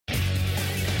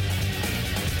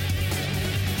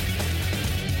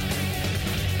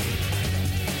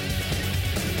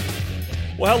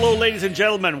Well, hello, ladies and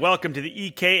gentlemen. Welcome to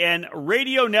the EKN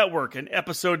Radio Network and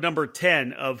episode number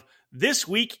 10 of This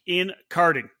Week in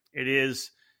Karting. It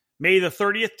is May the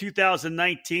 30th,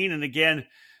 2019. And again,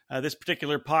 this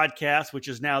particular podcast, which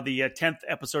is now the 10th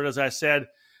episode, as I said,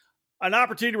 an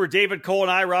opportunity where David Cole and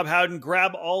I, Rob Howden,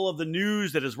 grab all of the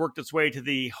news that has worked its way to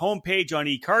the homepage on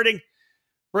eKarting,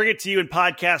 bring it to you in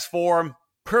podcast form,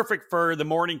 perfect for the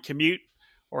morning commute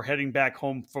or heading back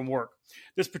home from work.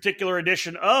 This particular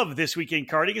edition of This Week in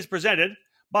Karting is presented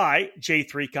by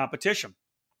J3 Competition.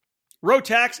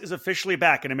 Rotax is officially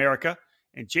back in America,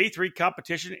 and J3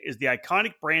 Competition is the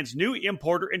iconic brand's new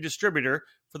importer and distributor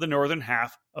for the northern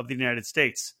half of the United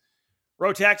States.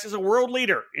 Rotax is a world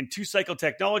leader in two-cycle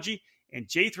technology, and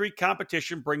J3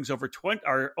 Competition brings over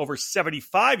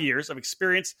 75 years of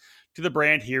experience to the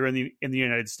brand here in the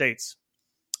United States.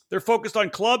 They're focused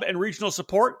on club and regional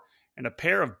support and a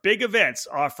pair of big events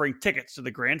offering tickets to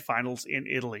the grand finals in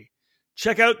Italy.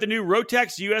 Check out the new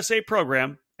Rotax USA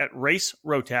program at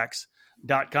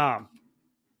racerotax.com.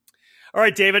 All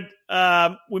right, David,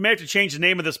 we may have to change the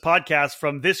name of this podcast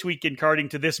from This Week in Karting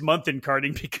to This Month in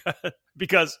Karting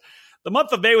because the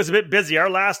month of May was a bit busy. Our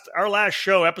last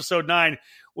show, episode 9,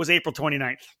 was April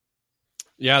 29th.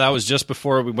 Yeah, that was just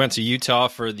before we went to Utah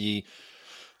for the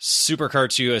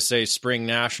SuperKarts USA Spring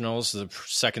Nationals, the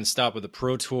second stop of the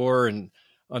Pro Tour. And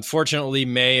unfortunately,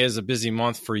 May is a busy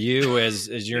month for you as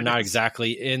you're not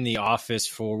exactly in the office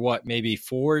for maybe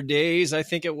 4 days, I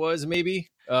think it was,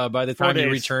 maybe, by the time you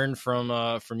returned from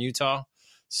Utah.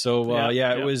 So,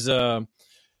 it was...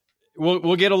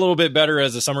 We'll get a little bit better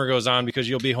as the summer goes on because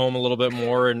you'll be home a little bit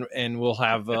more and we'll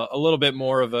have a little bit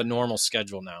more of a normal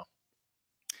schedule now.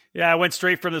 Yeah, I went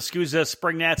straight from the SCUSA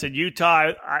Spring Nats in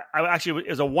Utah. I actually, it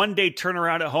was a one-day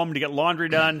turnaround at home to get laundry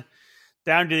done,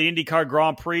 down to the IndyCar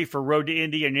Grand Prix for Road to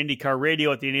Indy and IndyCar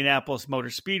Radio at the Indianapolis Motor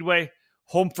Speedway,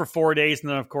 home for 4 days, and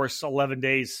then, of course, 11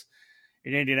 days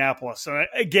in Indianapolis. And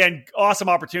again, awesome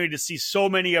opportunity to see so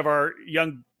many of our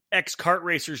young ex-kart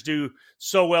racers do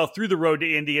so well through the Road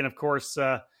to Indy. And, of course,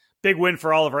 big win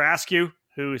for Oliver Askew,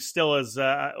 who still is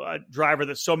a driver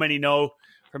that so many know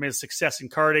from his success in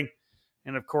karting.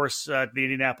 And, of course, the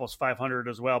Indianapolis 500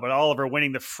 as well. But Oliver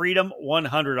winning the Freedom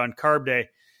 100 on Carb Day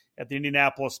at the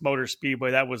Indianapolis Motor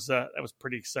Speedway. That was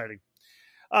pretty exciting.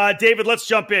 David, let's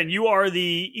jump in. You are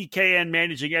the EKN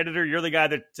managing editor. You're the guy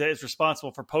that is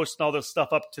responsible for posting all this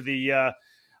stuff up to the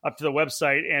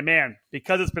website. And, man,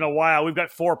 because it's been a while, we've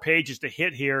got 4 pages to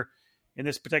hit here in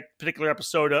this particular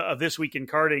episode of This Week in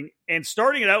Karting. And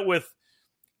starting it out with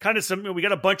kind of we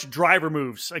got a bunch of driver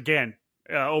moves again.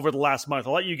 Over the last month.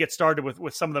 I'll let you get started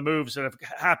with some of the moves that have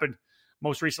happened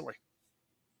most recently.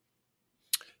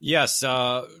 Yes.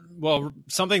 Well,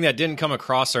 something that didn't come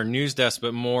across our news desk,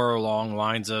 but more along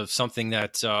lines of something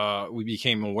that we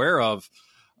became aware of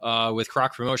with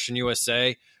Croc Promotion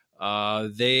USA.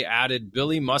 They added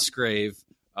Billy Musgrave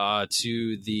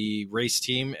to the race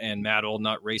team and Mad Old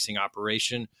Nut Racing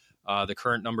operation, the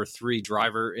current number 3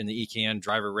 driver in the EKN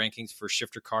driver rankings for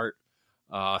Shifter Kart.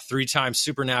 3-time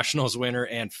Super Nationals winner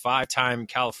and 5-time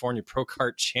California Pro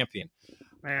Kart champion.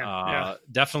 Man,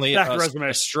 definitely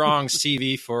a strong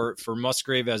CV for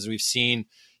Musgrave, as we've seen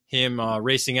him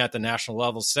racing at the national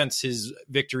level since his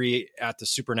victory at the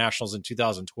Super Nationals in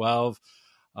 2012.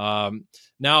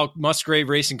 Now Musgrave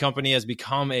Racing Company has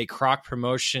become a Croc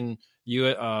Promotion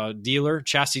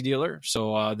chassis dealer.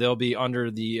 So they'll be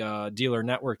under the dealer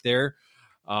network there.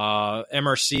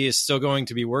 MRC is still going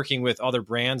to be working with other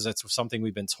brands. That's something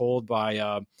we've been told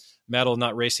by Metal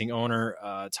Nut Racing owner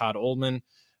Todd Oldman.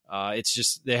 It's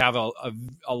just they have a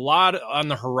lot on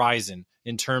the horizon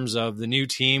in terms of the new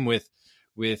team with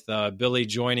Billy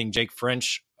joining Jake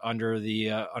French under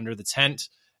the tent,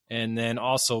 and then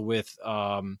also with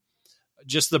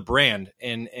just the brand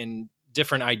and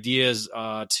different ideas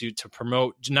to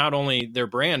promote not only their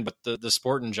brand but the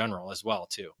sport in general as well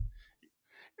too.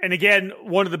 And again,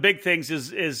 one of the big things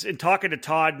is in talking to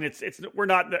Todd, and we're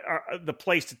not the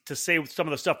place to say some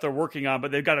of the stuff they're working on,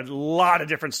 but they've got a lot of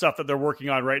different stuff that they're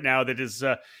working on right now that is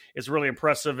really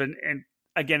impressive. And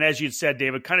again, as you said,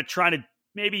 David, kind of trying to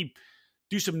maybe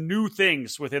do some new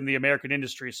things within the American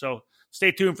industry. So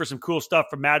stay tuned for some cool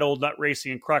stuff from Mad Old Nut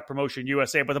Racing and Croc Promotion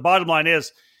USA. But the bottom line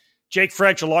is Jake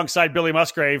French alongside Billy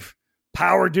Musgrave,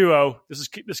 power duo. This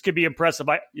could be impressive.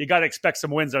 You got to expect some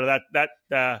wins out of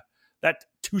that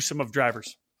twosome of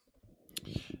drivers.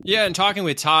 Yeah, and talking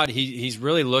with Todd, he's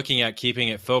really looking at keeping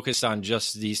it focused on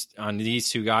just these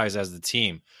two guys as the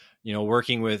team. You know,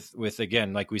 working with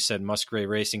again, like we said, Musgrave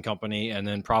Racing Company, and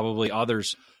then probably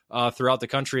others throughout the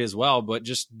country as well. But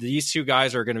just these two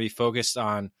guys are going to be focused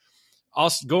on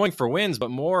also going for wins,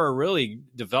 but more really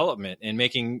development and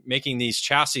making these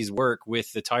chassis work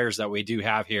with the tires that we do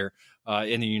have here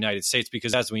in the United States.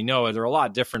 Because as we know, they're a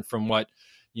lot different from what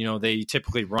they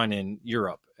typically run in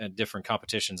Europe at different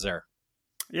competitions there.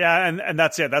 Yeah, and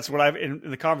that's it. That's what I've in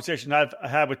the conversation I've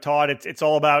had with Todd. It's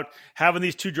all about having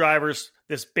these two drivers,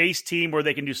 this base team where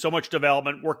they can do so much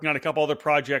development, working on a couple other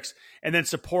projects, and then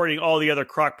supporting all the other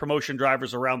Croc promotion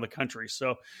drivers around the country.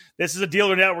 So this is a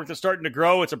dealer network that's starting to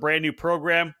grow. It's a brand new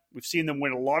program. We've seen them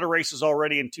win a lot of races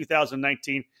already in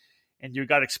 2019, and you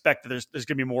got to expect that there's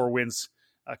going to be more wins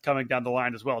coming down the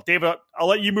line as well. David, I'll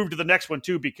let you move to the next one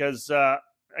too, because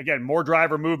again, more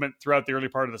driver movement throughout the early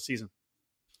part of the season.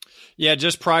 Yeah,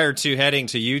 just prior to heading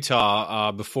to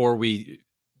Utah, before we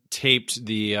taped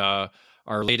the our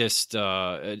last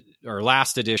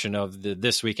edition of the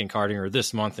This Week in Karting, or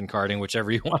This Month in Karting,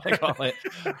 whichever you want to call it,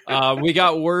 we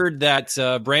got word that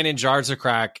Brandon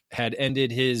Jarzakrak had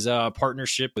ended his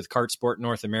partnership with Kart Sport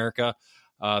North America.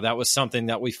 That was something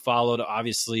that we followed,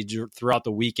 obviously, throughout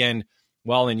the weekend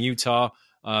while in Utah.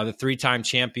 The three-time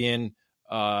champion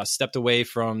stepped away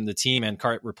from the team and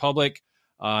Kart Republic.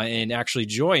 And actually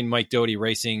joined Mike Doty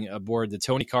Racing aboard the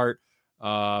Tony Kart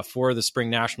for the Spring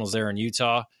Nationals there in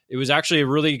Utah. It was actually a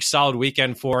really solid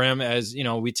weekend for him, as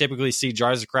we typically see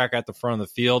Jarzakrak at the front of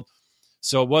the field.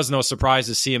 So it was no surprise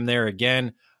to see him there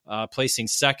again, placing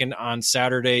second on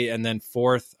Saturday and then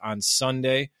fourth on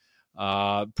Sunday.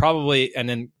 And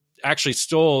then actually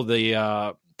stole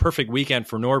the perfect weekend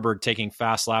for Norberg, taking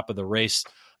fast lap of the race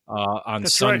on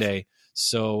That's Sunday. Right.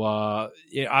 So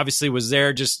it obviously was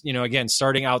there, just, again,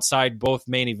 starting outside both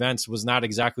main events was not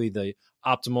exactly the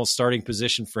optimal starting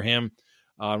position for him.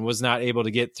 Was not able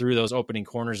to get through those opening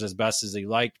corners as best as he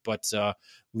liked, but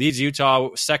leads Utah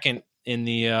second in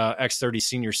the X30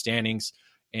 senior standings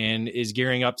and is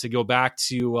gearing up to go back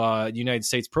to United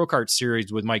States Pro Kart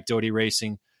Series with Mike Doty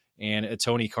Racing and a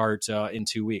Tony Kart in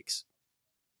 2 weeks.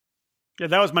 Yeah,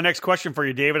 that was my next question for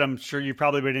you, David. I'm sure you've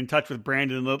probably been in touch with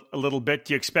Brandon a little bit.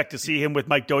 Do you expect to see him with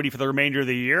Mike Doty for the remainder of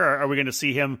the year? Or are we going to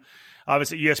see him,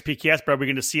 obviously, at USPKS, but are we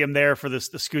going to see him there for the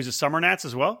SKUSA Summer Nats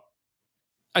as well?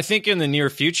 I think in the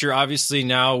near future, obviously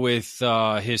now with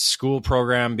his school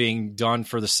program being done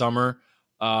for the summer,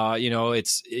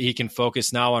 he can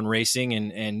focus now on racing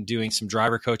and doing some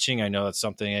driver coaching. I know that's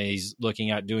something he's looking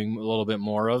at doing a little bit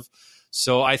more of.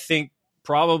 So I think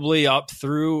probably up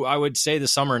through, I would say, the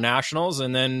Summer Nationals,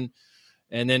 and then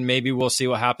maybe we'll see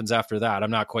what happens after that. I'm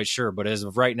not quite sure, but as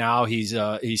of right now, he's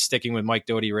sticking with Mike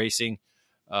Doty Racing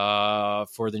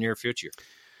for the near future.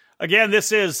 Again,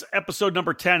 this is episode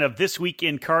number 10 of This Week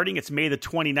in Karting. It's May the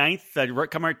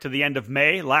 29th. Coming to the end of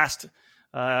May. Last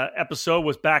episode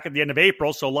was back at the end of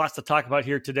April, so lots to talk about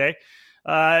here today.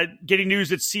 Getting news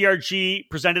that CRG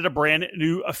presented a brand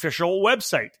new official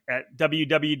website at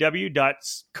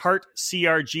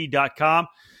www.kartcrg.com.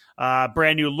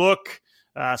 Brand new look,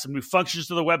 some new functions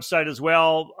to the website as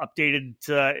well, updated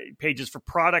pages for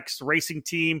products, racing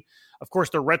team, of course,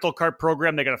 the rental kart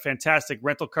program. They got a fantastic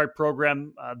rental kart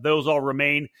program. Those all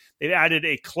remain. They've added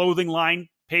a clothing line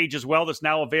page as well that's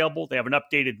now available. They have an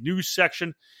updated news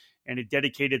section and a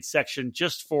dedicated section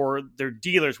just for their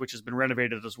dealers, which has been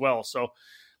renovated as well. So a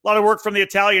lot of work from the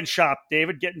Italian shop,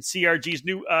 David, getting CRG's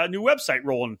new website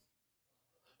rolling.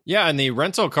 Yeah, and the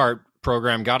rental kart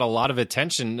program got a lot of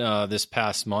attention this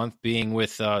past month, being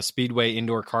with Speedway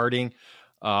Indoor Karting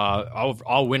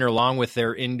all winter long with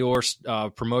their indoor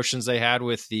promotions they had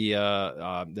with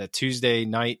the Tuesday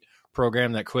night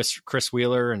program that Chris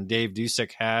Wheeler and Dave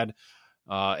Dusick had.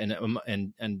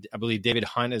 And I believe David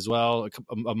Hunt as well,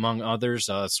 among others,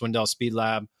 Swindell Speed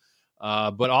Lab.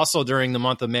 But also during the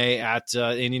month of May at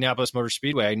Indianapolis Motor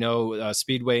Speedway. I know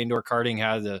Speedway Indoor Karting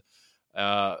had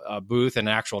a booth and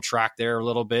an actual track there a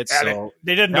little bit. So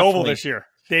they did an oval this year,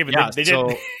 David. Yeah, they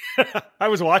did. I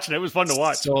was watching it. It was fun to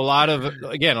watch. So a lot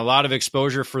of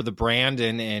exposure for the brand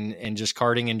and just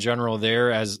karting in general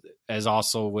there, as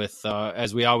also with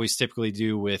as we always typically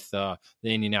do with the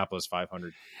Indianapolis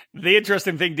 500. The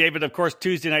interesting thing, David, of course,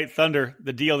 Tuesday Night Thunder,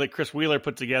 the deal that Chris Wheeler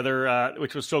put together,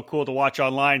 which was so cool to watch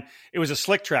online, it was a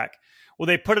slick track. Well,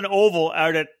 they put an oval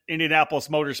out at Indianapolis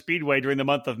Motor Speedway during the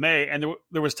month of May, and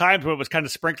there was times when it was kind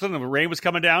of sprinkling and the rain was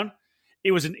coming down.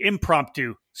 It was an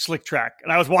impromptu slick track,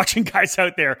 and I was watching guys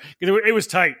out there because it was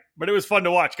tight, but it was fun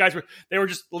to watch. Guys were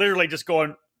just literally just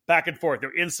going back and forth.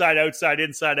 They're inside, outside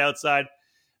in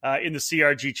the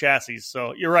CRG chassis.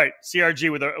 So you're right,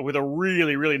 CRG with a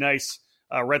really, really nice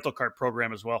rental kart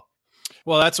program as well.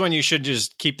 Well, that's when you should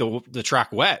just keep the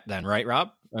track wet then, right,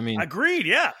 Rob? I mean, agreed.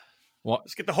 Yeah. Well,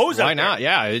 let's get the hose out. Why not?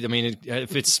 Yeah, I mean,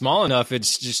 if it's small enough, it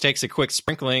just takes a quick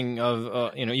sprinkling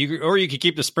of, you could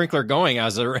keep the sprinkler going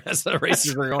as the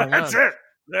races are going on.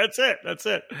 That's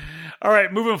it. All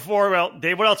right, moving forward. Well,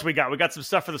 Dave, what else we got? We got some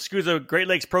stuff for the SCUSA Great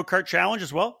Lakes Pro Kart Challenge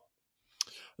as well.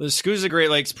 The SCUSA Great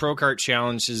Lakes Pro Kart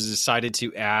Challenge has decided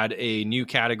to add a new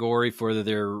category for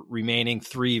their remaining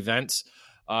 3 events.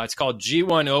 It's called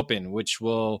G1 Open, which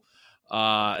will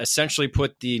essentially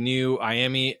put the new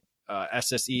IAME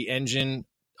SSE engine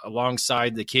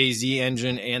alongside the KZ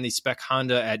engine and the Spec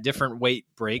Honda at different weight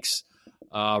breaks,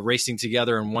 racing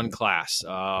together in one class.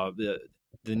 The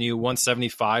new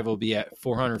 175 will be at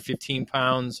 415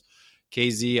 pounds,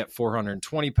 KZ at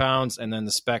 420 pounds, and then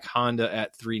the Spec Honda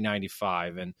at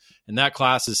 395. And that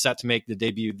class is set to make the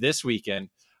debut this weekend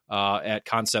at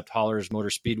Concept Haulers Motor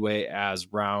Speedway,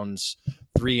 as rounds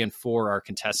 3 and 4 are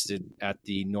contested at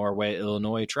the Norway,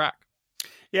 Illinois track.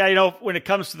 Yeah, when it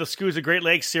comes to the SCUSA Great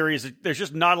Lakes Series, there's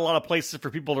just not a lot of places for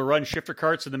people to run shifter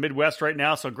karts in the Midwest right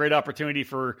now. So a great opportunity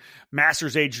for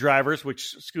Masters age drivers,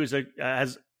 which SCUSA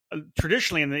has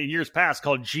traditionally in the years past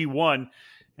called G1.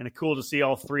 And it's cool to see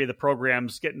all 3 of the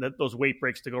programs getting those weight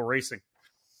breaks to go racing.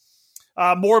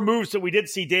 More moves that we did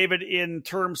see, David, in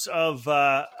terms of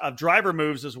driver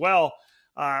moves as well.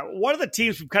 One of the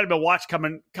teams we've kind of been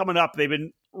watching coming up, they've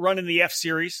been running the F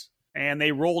Series, and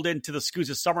they rolled into the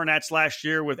SCUSA Summer Nats last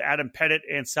year with Adam Pettit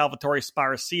and Salvatore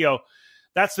Sparacio.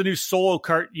 That's the new Solo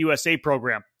Kart USA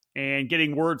program. And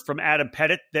getting word from Adam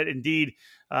Pettit that indeed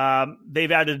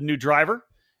they've added a new driver,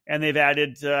 and they've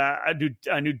added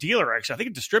a new dealer, actually. I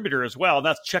think a distributor as well. And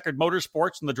that's Checkered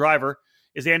Motorsports, and the driver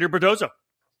is Andrew Bodozo.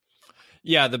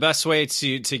 Yeah, the best way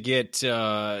to get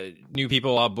new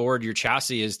people on board your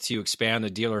chassis is to expand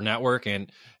the dealer network,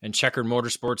 and Checkered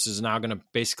Motorsports is now going to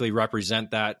basically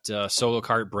represent that Solo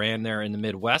Kart brand there in the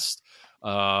Midwest.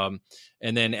 And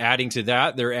then adding to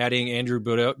that, they're adding Andrew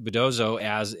Bodozo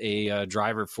as a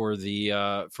driver for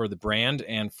the brand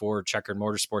and for Checkered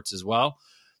Motorsports as well.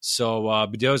 So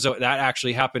Bodozo, that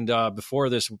actually happened before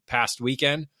this past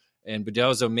weekend. And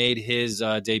Bodozo made his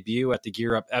debut at the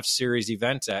Gear Up F Series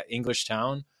event at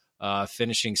Englishtown,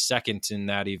 finishing second in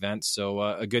that event. So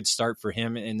a good start for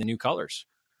him in the new colors.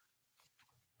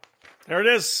 There it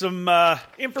is. Some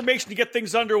information to get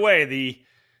things underway. The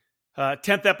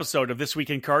 10th episode of This Week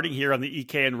in Karting here on the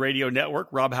EKN Radio Network.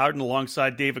 Rob Howden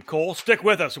alongside David Cole. Stick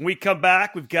with us. When we come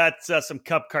back, we've got some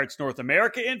Cup Karts North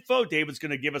America info. David's going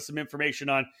to give us some information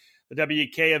on the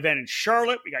WK event in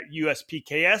Charlotte. We got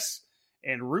USPKS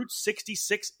and Route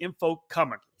 66 info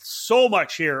coming. So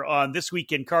much here on This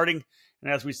Week in Karting.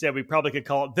 And as we said, we probably could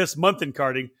call it This Month in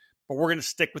Karting, but we're going to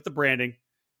stick with the branding.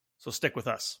 So stick with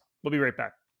us. We'll be right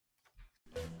back.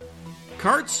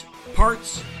 Karts,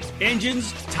 parts,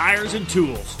 engines, tires, and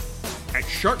tools. At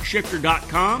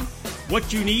SharkShifter.com,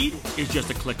 what you need is just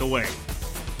a click away.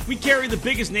 We carry the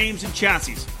biggest names in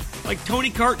chassis, like Tony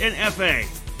Kart and FA,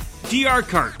 DR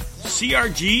Kart,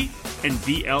 CRG, and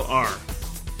VLR.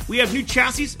 We have new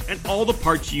chassis and all the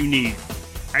parts you need.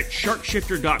 At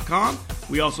SharkShifter.com,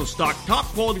 we also stock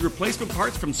top-quality replacement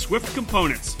parts from Swift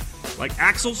Components, like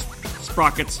axles,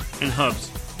 sprockets, and hubs.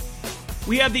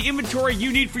 We have the inventory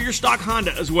you need for your stock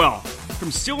Honda as well,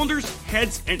 from cylinders,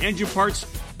 heads, and engine parts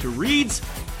to reeds,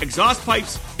 exhaust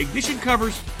pipes, ignition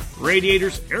covers,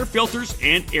 radiators, air filters,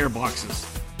 and air boxes.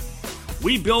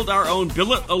 We build our own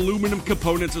billet aluminum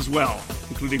components as well,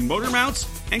 including motor mounts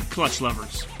and clutch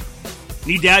levers.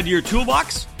 Need to add to your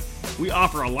toolbox? We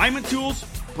offer alignment tools,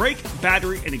 brake,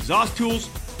 battery, and exhaust tools,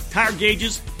 tire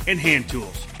gauges, and hand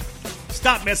tools.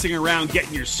 Stop messing around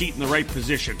getting your seat in the right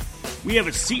position. We have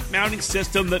a seat mounting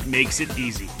system that makes it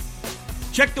easy.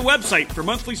 Check the website for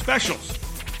monthly specials.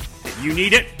 If you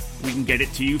need it, we can get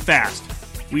it to you fast.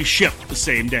 We ship the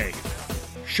same day.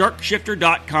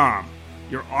 SharkShifter.com,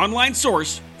 your online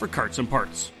source for karts and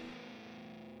parts.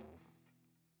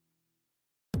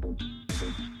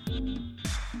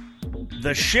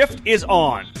 The shift is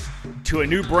on to a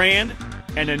new brand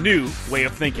and a new way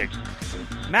of thinking.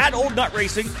 Mad Old Nut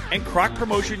Racing and Croc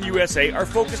Promotion USA are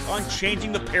focused on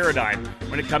changing the paradigm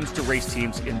when it comes to race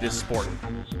teams in this sport.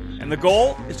 And the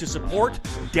goal is to support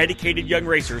dedicated young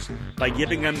racers by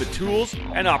giving them the tools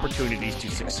and opportunities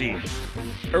to succeed.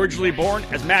 Originally born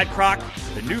as Mad Croc,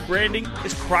 the new branding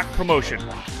is Croc Promotion,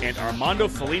 and Armando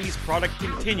Fellini's product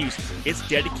continues its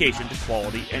dedication to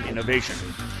quality and innovation.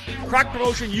 Croc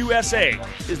Promotion USA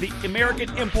is the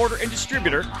American importer and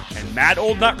distributor, and Mad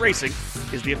Old Nut Racing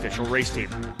is the official race team.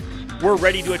 We're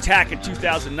ready to attack in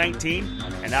 2019,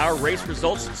 and our race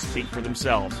results speak for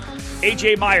themselves.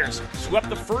 AJ Myers swept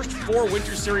the first 4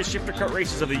 Winter Series shifter kart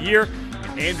races of the year,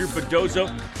 and Andrew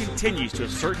Bodozo continues to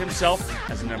assert himself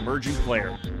as an emerging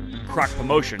player. Kroc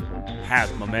Promotion has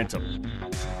momentum.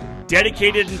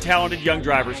 Dedicated and talented young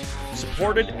drivers,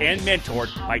 supported and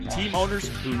mentored by team owners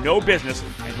who know business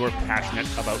and who are passionate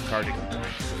about karting.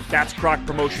 That's Kroc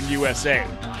Promotion USA.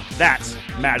 That's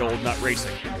Mad Old Nut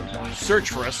Racing. Search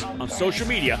for us on social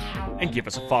media and give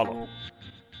us a follow.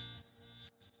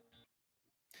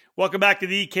 Welcome back to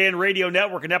the EKN Radio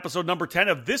Network and episode number 10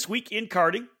 of This Week in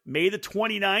Karting, May the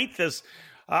 29th. As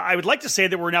I would like to say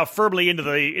that we're now firmly into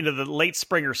the late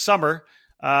spring or summer.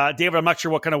 David, I'm not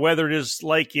sure what kind of weather it is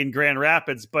like in Grand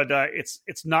Rapids, but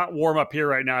it's not warm up here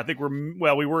right now. I think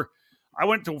I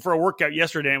went for a workout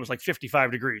yesterday and it was like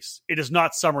 55 degrees. It is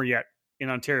not summer yet in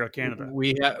Ontario, Canada.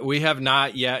 We have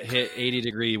not yet hit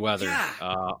 80-degree weather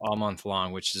all month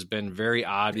long, which has been very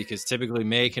odd because typically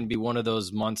May can be one of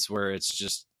those months where it's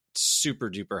just super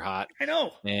duper hot. I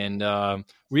know. And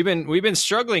we've been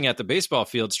struggling at the baseball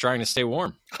fields trying to stay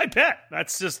warm. I bet.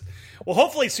 That's just, well,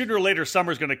 hopefully sooner or later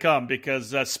summer's going to come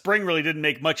because spring really didn't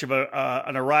make much of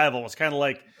an arrival. It's kind of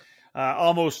like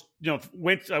almost,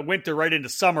 winter right into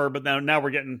summer, but now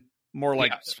we're getting more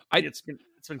like it's been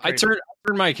crazy. I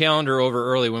turned my calendar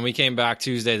over early when we came back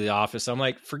Tuesday to the office. I'm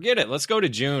like, forget it. Let's go to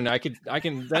June. I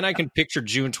can picture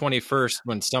June 21st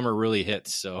when summer really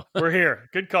hits. So we're here.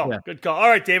 Good call. Yeah. Good call. All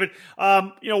right, David.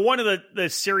 One of the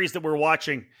series that we're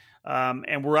watching,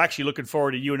 and we're actually looking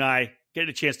forward to you and I getting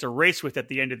a chance to race with at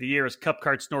the end of the year is Cup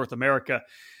Karts North America.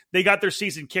 They got their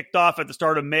season kicked off at the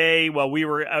start of May while we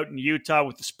were out in Utah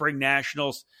with the Spring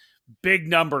Nationals. Big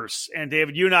numbers. And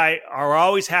David, you and I are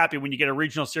always happy when you get a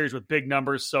regional series with big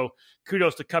numbers. So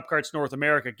kudos to Cup Karts North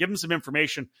America. Give them some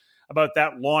information about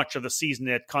that launch of the season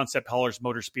at Concept Haulers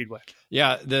Motor Speedway.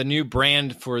 Yeah, the new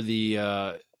brand for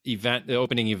the event, the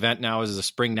opening event now is the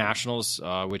Spring Nationals,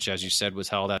 which, as you said, was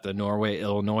held at the Norway,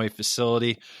 Illinois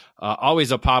facility.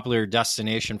 Always a popular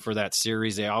destination for that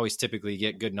series. They always typically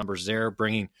get good numbers there,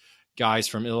 bringing guys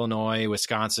from Illinois,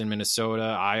 Wisconsin, Minnesota,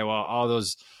 Iowa, all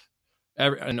those,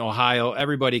 in Ohio,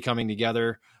 everybody coming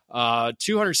together.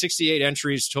 268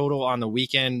 entries total on the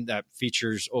weekend that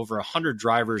features over 100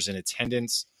 drivers in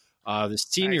attendance. The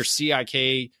senior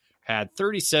CIK had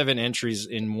 37 entries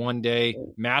in one day.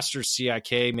 Masters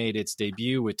CIK made its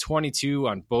debut with 22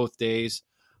 on both days.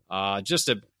 Just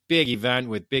a big event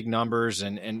with big numbers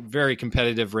and very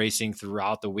competitive racing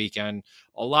throughout the weekend.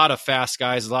 A lot of fast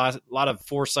guys, a lot of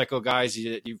four-cycle guys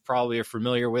you probably are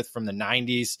familiar with from the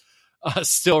 90s.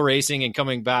 Still racing and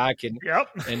coming back, and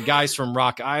guys from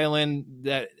Rock Island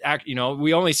that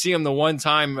we only see them the one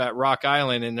time at Rock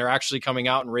Island, and they're actually coming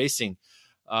out and racing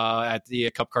at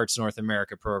the Cup Karts North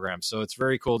America program. So it's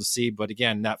very cool to see. But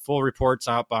again, that full report's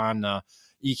up on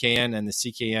EKN and the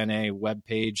CKNA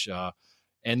webpage,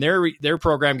 and their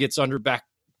program gets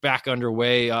back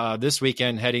underway this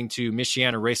weekend, heading to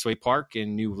Michiana Raceway Park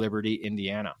in New Liberty,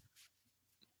 Indiana.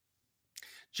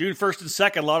 June 1st and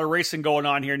 2nd, a lot of racing going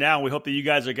on here now. We hope that you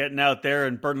guys are getting out there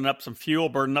and burning up some fuel,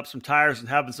 burning up some tires, and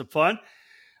having some fun.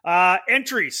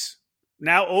 Entries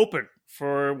now open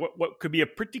for what could be a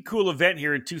pretty cool event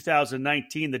here in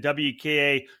 2019, the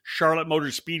WKA Charlotte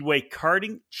Motor Speedway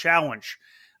Karting Challenge.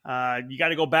 You got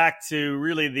to go back to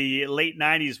really the late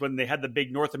 90s when they had the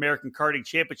big North American Karting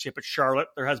Championship at Charlotte.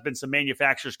 There has been some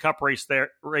Manufacturers Cup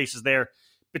races there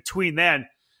between then.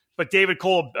 But David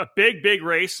Cole, a big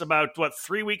race about,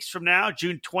 3 weeks from now,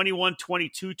 June 21,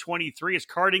 22, 23, as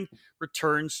karting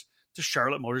returns to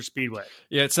Charlotte Motor Speedway.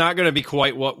 Yeah, it's not going to be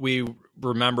quite what we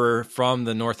remember from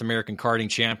the North American Karting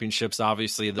Championships.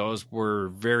 Obviously, those were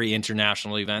very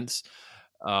international events.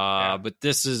 But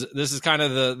this is kind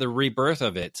of the rebirth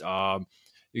of it.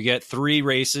 You get 3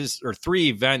 races or 3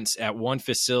 events at one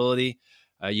facility.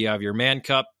 You have your Man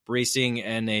Cup racing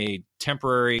and a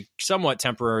somewhat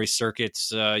temporary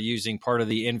circuits using part of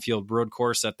the infield road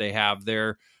course that they have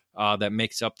there that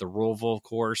makes up the Roval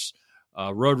course.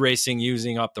 Road racing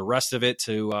using up the rest of it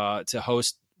to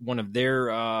host one of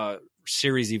their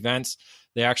series events.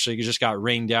 They actually just got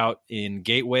rained out in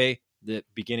Gateway the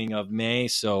beginning of May,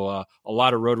 so a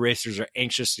lot of road racers are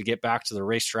anxious to get back to the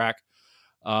racetrack.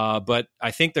 But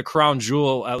I think the crown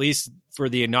jewel, at least for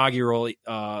the inaugural,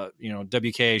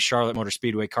 WKA Charlotte Motor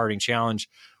Speedway Karting Challenge,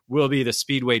 will be the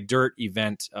Speedway Dirt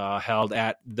event held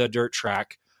at the dirt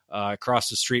track across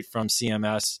the street from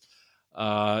CMS.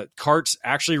 Karts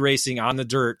actually racing on the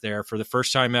dirt there for the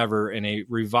first time ever in a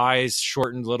revised,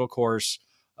 shortened little course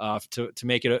to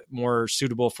make it more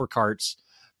suitable for karts.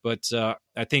 But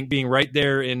I think being right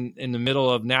there in the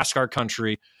middle of NASCAR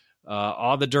country,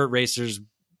 all the dirt racers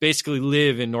basically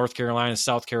live in North Carolina,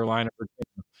 South Carolina,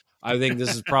 Virginia. I think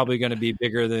this is probably going to be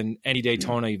bigger than any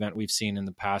Daytona event we've seen in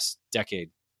the past decade.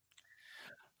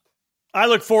 I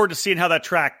look forward to seeing how that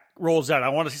track rolls out. I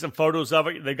want to see some photos of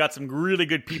it. They've got some really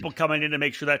good people coming in to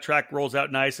make sure that track rolls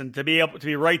out nice, and to be able to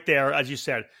be right there, as you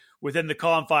said, within the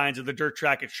confines of the dirt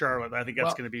track at Charlotte. I think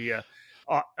that's going to be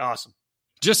awesome.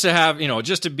 Just to have,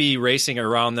 just to be racing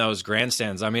around those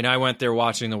grandstands. I mean, I went there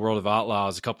watching the World of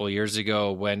Outlaws a couple of years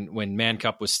ago when Man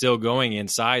Cup was still going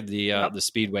inside the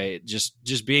speedway.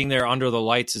 Just being there under the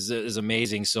lights is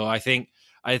amazing. So I think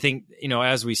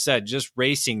as we said, just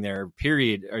racing there,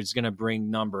 period, is going to bring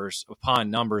numbers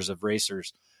upon numbers of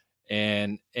racers,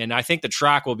 and I think the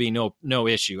track will be no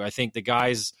issue. I think the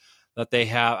guys that they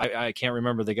have, I can't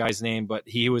remember the guy's name, but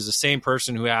he was the same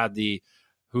person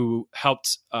who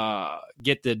helped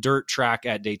get the dirt track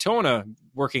at Daytona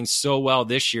working so well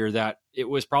this year that it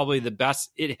was probably the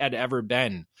best it had ever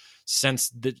been since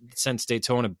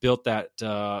Daytona built that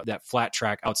flat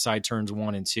track outside turns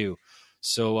 1 and 2.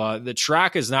 So the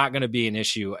track is not going to be an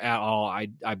issue at all,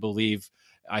 I believe.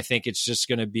 I think it's just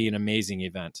going to be an amazing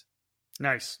event.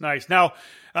 Nice. Now,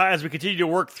 as we continue to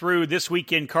work through this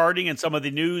weekend karting and some of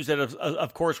the news that have,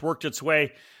 of course, worked its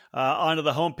way onto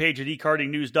the homepage at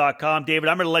ekartingnews.com. David,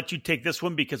 I'm going to let you take this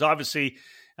one because obviously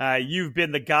you've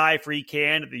been the guy for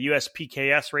EKN at the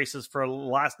USPKS races for the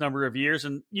last number of years,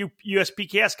 and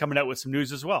USPKS coming out with some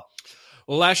news as well.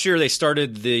 Well, last year they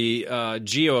started the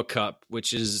Geo Cup,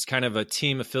 which is kind of a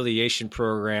team affiliation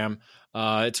program.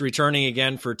 It's returning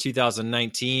again for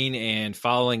 2019, and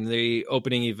following the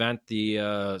opening event,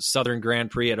 the Southern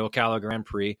Grand Prix at Ocala Grand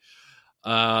Prix,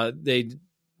 they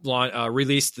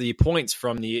released the points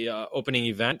from the opening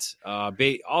event.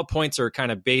 All points are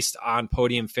kind of based on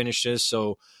podium finishes.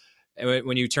 So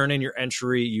when you turn in your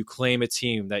entry, you claim a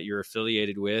team that you're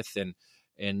affiliated with,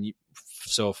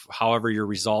 so however your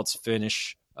results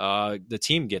finish, the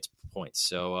team gets points.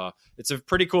 So it's a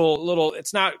pretty cool little.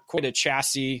 It's not quite a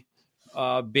chassis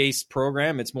based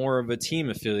program. It's more of a team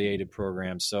affiliated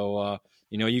program. So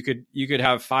you could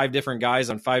have 5 different guys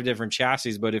on 5 different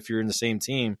chassis, but if you're in the same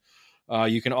team,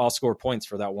 you can all score points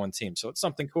for that one team. So it's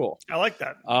something cool. I like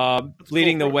that.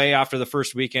 Leading the way after the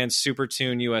first weekend,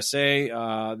 Supertune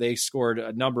USA. They scored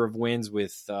a number of wins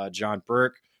with John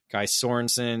Burke, Kai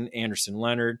Sorensen, Anderson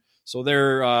Leonard. So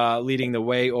they're leading the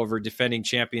way over defending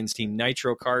champions team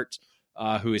Nitro Kart,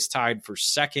 who is tied for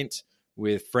second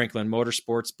with Franklin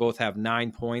Motorsports. Both have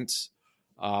 9 points.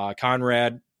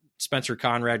 Spencer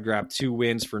Conrad grabbed 2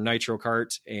 wins for Nitro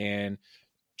Kart, and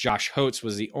Josh Holtz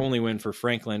was the only win for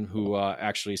Franklin, who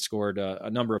actually scored a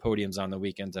number of podiums on the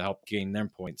weekend to help gain them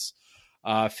points.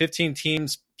 15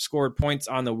 teams scored points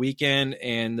on the weekend,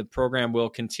 and the program will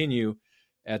continue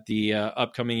at the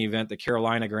upcoming event, the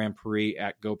Carolina Grand Prix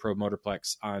at GoPro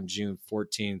Motorplex on June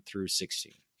 14 through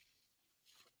 16.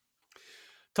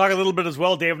 Talk a little bit as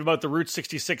well, David, about the Route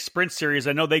 66 Sprint Series.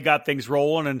 I know they got things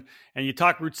rolling, and you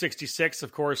talk Route 66,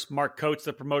 of course, Mark Coates,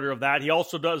 the promoter of that. He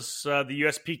also does the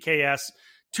USPKS.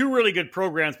 2 really good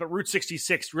programs, but Route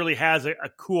 66 really has a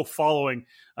cool following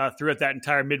throughout that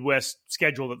entire Midwest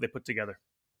schedule that they put together.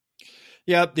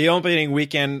 Yeah, the opening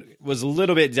weekend was a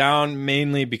little bit down,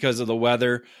 mainly because of the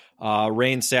weather.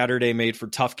 Rain Saturday made for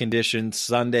tough conditions.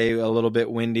 Sunday, a little bit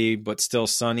windy, but still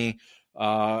sunny.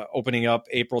 Opening up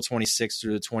April 26th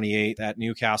through the 28th at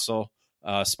Newcastle,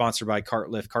 sponsored by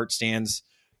Cartlift Kart Stands.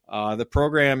 The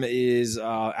program is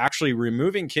actually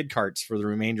removing kid carts for the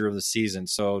remainder of the season.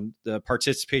 So the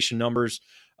participation numbers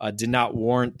did not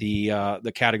warrant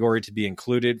the category to be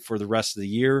included for the rest of the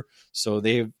year. So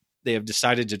they have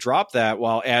decided to drop that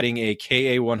while adding a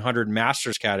KA100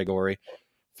 Masters category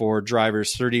for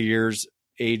drivers 30 years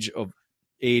age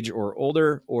or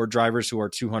older, or drivers who are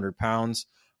 200 pounds.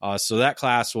 So that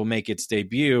class will make its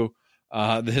debut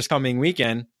this coming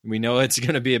weekend. We know it's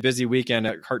going to be a busy weekend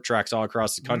at kart tracks all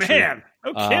across the country. Man,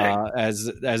 okay. As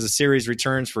the series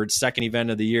returns for its second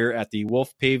event of the year at the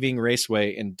Wolf Paving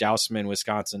Raceway in Dousman,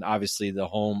 Wisconsin, obviously the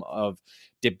home of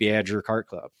Dip Badger Kart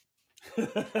Club.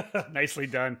 Nicely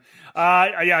done.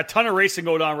 Yeah, a ton of racing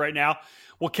going on right now.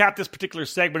 We'll cap this particular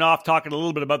segment off talking a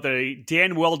little bit about the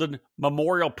Dan Weldon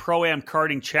Memorial Pro-Am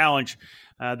Karting Challenge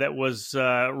that was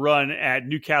run at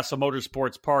Newcastle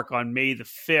Motorsports Park on May the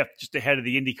 5th, just ahead of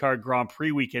the IndyCar Grand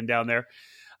Prix weekend down there.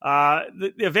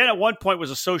 The event at one point was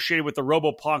associated with the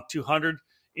RoboPonk 200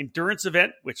 endurance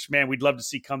event, which, man, we'd love to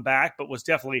see come back, but was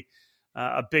definitely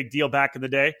a big deal back in the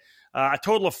day. A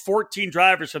total of 14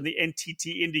 drivers from the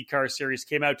NTT IndyCar Series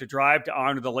came out to drive to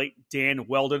honor the late Dan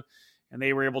Weldon, and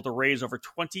they were able to raise over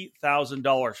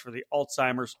 $20,000 for the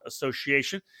Alzheimer's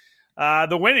Association.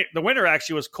 The winner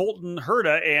actually was Colton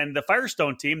Herta and the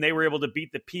Firestone team. They were able to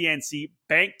beat the PNC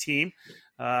Bank team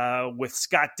with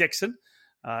Scott Dixon.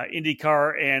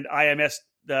 IndyCar and IMS,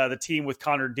 the team with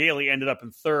Connor Daly, ended up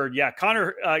in third. Yeah,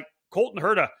 Colton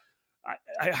Herta,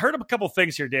 I heard a couple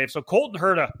things here, Dave. So Colton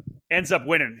Herta ends up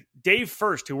winning. Dave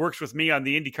First, who works with me on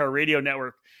the IndyCar Radio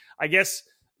Network, I guess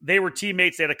they were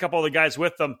teammates. They had a couple of the guys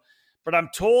with them. But I'm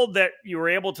told that you were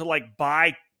able to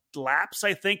buy laps,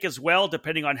 I think, as well,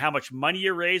 depending on how much money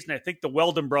you raised. And I think the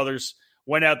Weldon brothers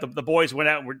went out, the boys went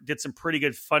out and did some pretty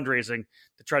good fundraising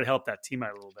to try to help that team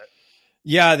out a little bit.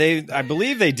 Yeah, I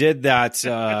believe they did that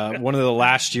one of the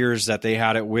last years that they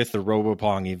had it with the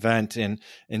RoboPong event, and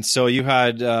so you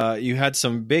had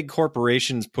some big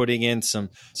corporations putting in some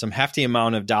hefty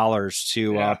amount of dollars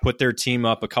to put their team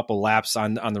up a couple laps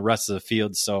on the rest of the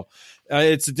field. So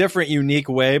it's a different, unique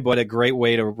way, but a great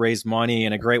way to raise money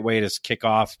and a great way to kick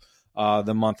off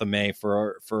the month of May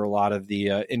for a lot of the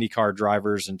IndyCar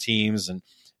drivers and teams and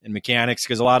mechanics,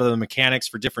 because a lot of the mechanics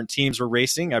for different teams were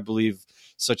racing. I believe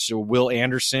such as Will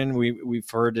Anderson, we've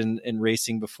heard in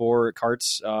racing before at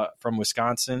karts from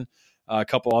Wisconsin. A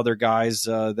couple other guys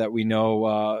that we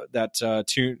know that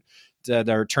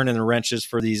are turning the wrenches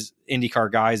for these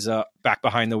IndyCar guys back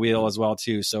behind the wheel as well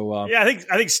too. So I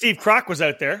think Steve Kroc was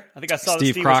out there. I think I saw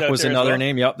Steve Kroc was another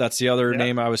name. Yep, that's the other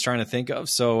name I was trying to think of.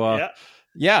 So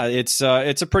yeah, it's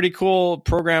a pretty cool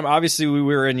program. Obviously, we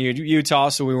were in Utah,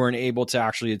 so we weren't able to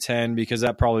actually attend, because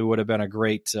that probably would have been a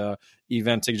great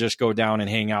event to just go down and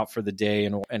hang out for the day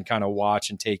and kind of watch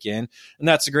and take in. And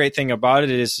that's the great thing about it,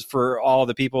 is for all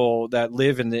the people that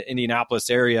live in the Indianapolis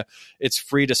area, it's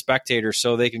free to spectators,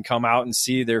 so they can come out and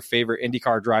see their favorite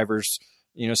IndyCar drivers,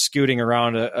 scooting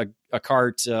around a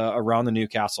cart around the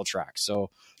Newcastle track. So.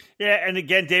 Yeah, and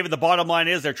again, David, the bottom line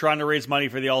is they're trying to raise money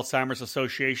for the Alzheimer's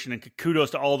Association, and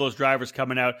kudos to all those drivers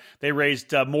coming out. They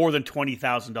raised more than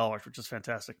 $20,000, which is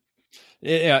fantastic.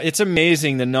 Yeah, it's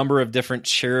amazing the number of different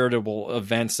charitable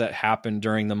events that happen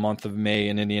during the month of May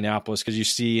in Indianapolis, because you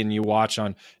see and you watch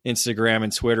on Instagram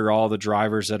and Twitter all the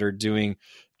drivers that are doing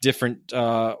different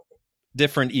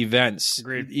events.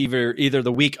 Agreed. either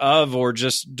the week of or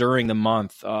just during the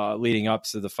month leading up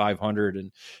to the 500,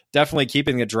 and definitely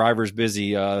keeping the drivers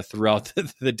busy throughout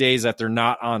the days that they're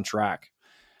not on track.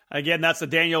 Again, that's the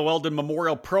Daniel Weldon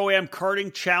Memorial Pro-Am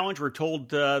Karting Challenge. We're told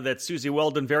that Susie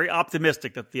Weldon very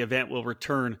optimistic that the event will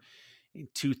return in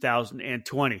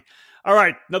 2020. All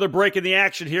right, another break in the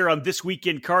action here on This Week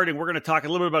in Karting. We're going to talk a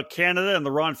little bit about Canada and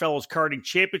the Ron Fellows Karting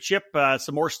Championship.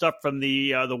 Some more stuff from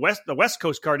the West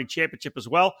Coast Karting Championship as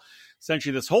well.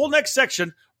 Essentially, this whole next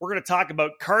section, we're going to talk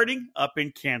about karting up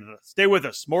in Canada. Stay with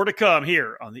us. More to come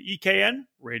here on the EKN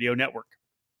Radio Network.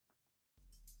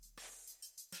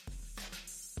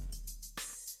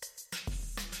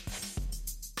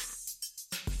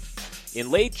 In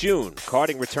late June,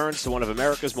 karting returns to one of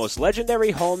America's most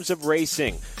legendary homes of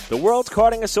racing. The World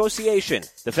Karting Association,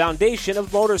 the foundation of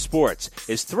motorsports,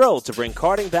 is thrilled to bring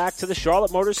karting back to the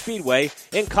Charlotte Motor Speedway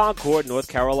in Concord, North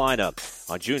Carolina.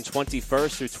 On June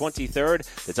 21st through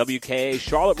 23rd, the WKA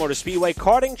Charlotte Motor Speedway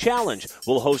Karting Challenge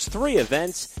will host 3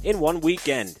 events in one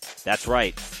weekend. That's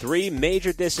right, 3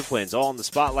 major disciplines all in the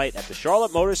spotlight at the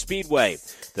Charlotte Motor Speedway.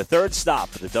 The third stop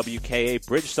for the WKA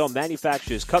Bridgestone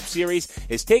Manufacturers Cup Series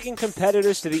is taking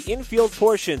competitors to the infield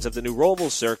portions of the new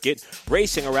Roval circuit,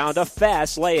 racing around a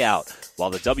fast layout, while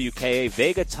the WKA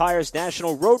Vega Tires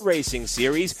National Road Racing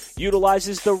Series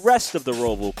utilizes the rest of the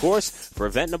Roval course for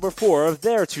event number 4 of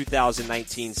their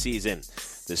 2019 season.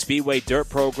 The Speedway Dirt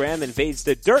program invades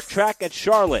the dirt track at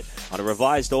Charlotte on a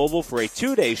revised oval for a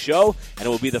 2-day show, and it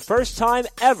will be the first time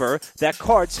ever that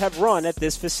karts have run at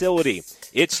this facility.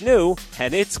 It's new,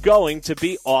 and it's going to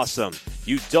be awesome.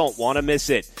 You don't want to miss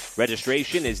it.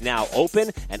 Registration is now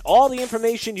open, and all the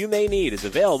information you may need is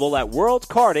available at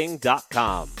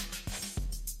worldkarting.com.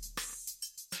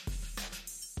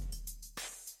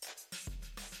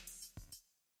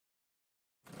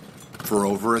 For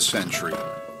over a century,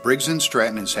 Briggs &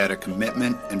 Stratton has had a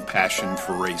commitment and passion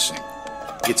for racing.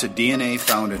 It's a DNA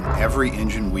found in every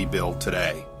engine we build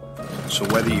today. So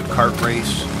whether you kart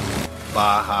race,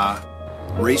 Baja,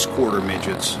 race quarter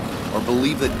midgets, or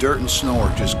believe that dirt and snow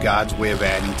are just God's way of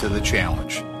adding to the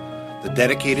challenge, the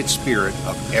dedicated spirit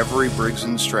of every Briggs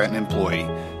 & Stratton employee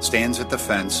stands at the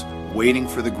fence waiting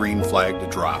for the green flag to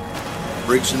drop.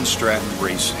 Briggs & Stratton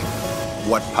Racing.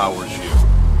 What powers you?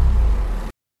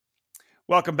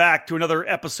 Welcome back to another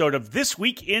episode of This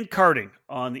Week in Karting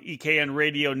on the EKN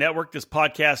Radio Network. This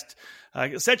podcast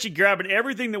essentially grabbing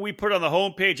everything that we put on the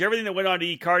homepage, everything that went on to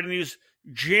eKarting News,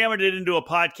 jamming it into a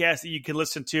podcast that you can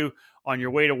listen to on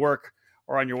your way to work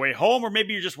or on your way home, or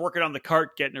maybe you're just working on the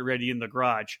cart, getting it ready in the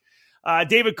garage.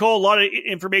 David Cole, a lot of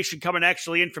information coming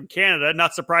actually in from Canada.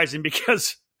 Not surprising,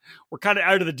 because we're kind of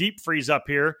out of the deep freeze up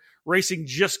here. Racing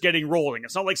just getting rolling.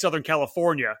 It's not like Southern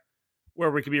California,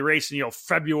 where we could be racing,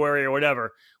 February or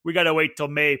whatever. We got to wait till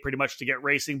May pretty much to get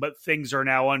racing, but things are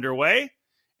now underway.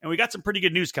 And we got some pretty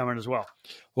good news coming as well.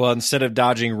 Well, instead of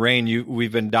dodging rain,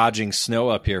 we've been dodging snow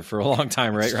up here for a long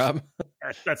time, right, Rob?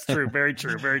 That's true. Very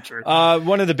true. Very true.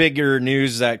 One of the bigger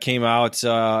news that came out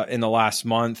in the last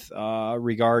month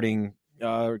regarding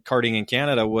karting in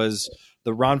Canada was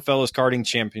the Ron Fellows Karting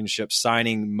Championship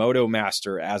signing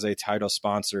MotoMaster as a title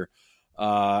sponsor.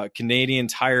 Canadian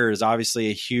Tire is obviously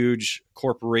a huge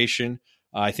corporation.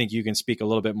 I think you can speak a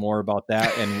little bit more about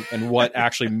that and what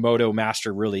actually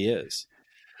MotoMaster really is.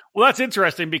 Well, that's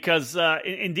interesting because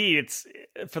indeed, it's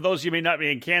for those of you who may not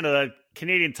be in Canada,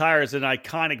 Canadian Tire is an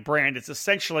iconic brand. It's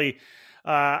essentially,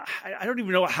 I don't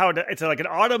even know it's like an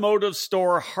automotive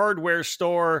store, hardware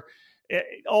store,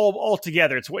 all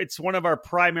together. It's one of our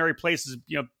primary places,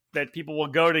 that people will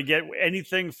go to get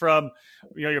anything from,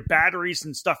 your batteries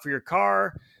and stuff for your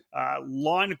car,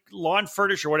 lawn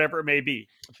furniture, whatever it may be.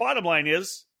 The bottom line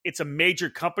is, it's a major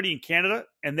company in Canada,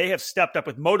 and they have stepped up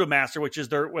with MotoMaster, which is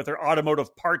their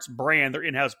automotive parts brand, their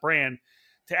in-house brand,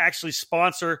 to actually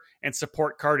sponsor and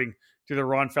support karting through the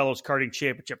Ron Fellows Karting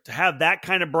Championship. To have that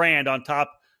kind of brand on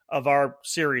top of our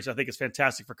series, I think is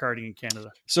fantastic for karting in Canada.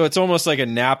 So it's almost like a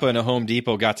Napa and a Home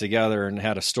Depot got together and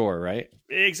had a store, right?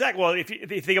 Exactly. Well, if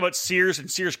you think about Sears and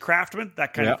Sears Craftsman,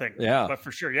 that kind of thing. Yeah. But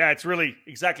for sure, it's really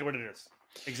exactly what it is.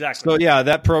 Exactly. So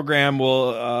that program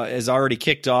is already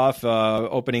kicked off,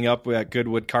 opening up at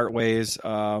Goodwood Kartways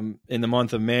in the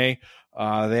month of May.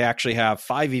 They actually have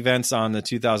 5 events on the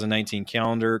 2019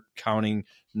 calendar, counting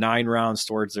 9 rounds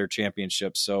towards their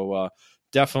championship. So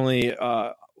definitely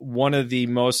one of the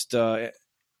most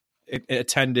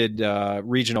attended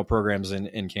regional programs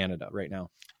in Canada right now.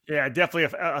 Yeah,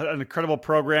 definitely an incredible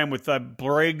program with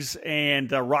Briggs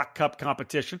and Rock Cup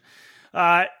competition.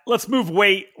 Let's move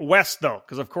way west, though,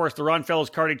 because, of course, the Ron Fellows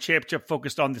Karting Championship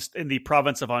focused on this in the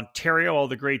province of Ontario, all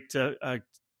the great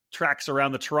tracks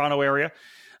around the Toronto area.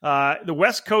 The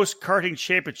West Coast Karting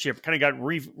Championship kind of got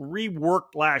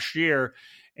reworked last year,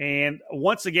 and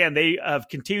once again, they have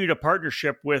continued a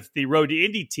partnership with the Road to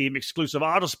Indy team, Exclusive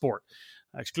Autosport.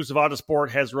 Exclusive Autosport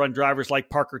has run drivers like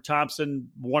Parker Thompson,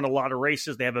 won a lot of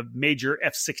races. They have a major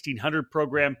F1600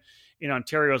 program in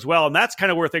Ontario as well, and that's kind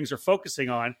of where things are focusing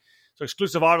on. So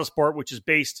Exclusive Autosport, which is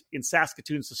based in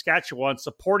Saskatoon, Saskatchewan,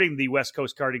 supporting the West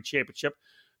Coast Karting Championship.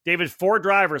 David, 4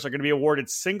 drivers are going to be awarded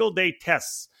single-day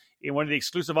tests in one of the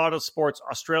Exclusive Autosport's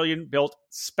Australian-built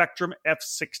Spectrum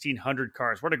F1600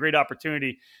 cars. What a great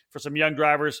opportunity for some young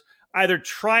drivers, either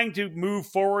trying to move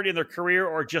forward in their career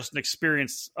or just an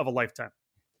experience of a lifetime.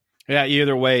 Yeah,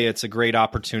 either way, it's a great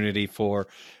opportunity for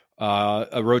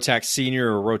a Rotax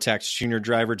senior or Rotax junior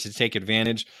driver to take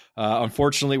advantage.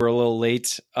 Unfortunately, we're a little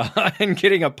late in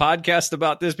getting a podcast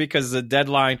about this because the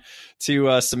deadline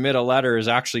to submit a letter is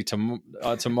actually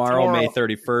tomorrow, May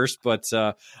 31st.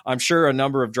 But I'm sure a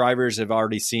number of drivers have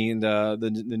already seen the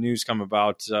news come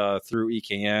about through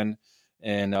EKN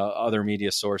and other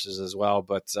media sources as well.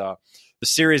 But the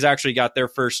series actually got their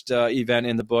first event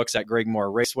in the books at Greg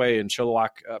Moore Raceway in Chilliwack,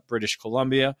 British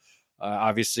Columbia.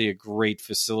 Obviously a great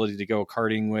facility to go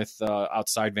karting with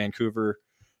outside Vancouver.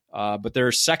 But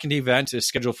their second event is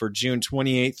scheduled for June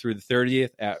 28th through the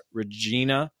 30th at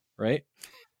Regina, right?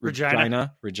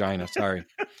 Regina, sorry.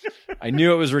 I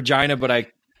knew it was Regina, but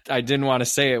I didn't want to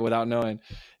say it without knowing.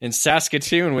 In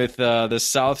Saskatoon with the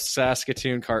South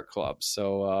Saskatoon Kart Club.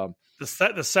 So the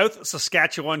South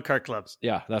Saskatchewan Kart Clubs.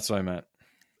 Yeah, that's what I meant.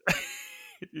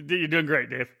 You're doing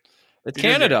great, Dave. It's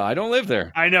Canada. I don't live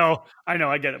there. I know.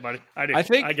 I get it, buddy. I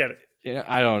get it. Yeah,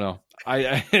 I don't know.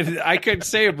 I could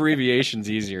say abbreviations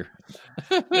easier.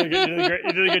 You did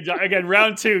a good job. Again,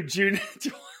 round 2, June.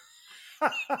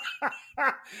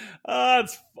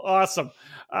 That's awesome.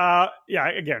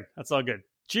 Again, that's all good.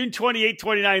 June 28,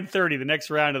 29, 30, the next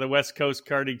round of the West Coast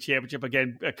Karting Championship.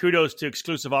 Again, kudos to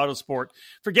Exclusive Autosport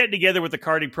for getting together with the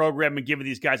karting program and giving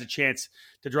these guys a chance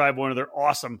to drive one of their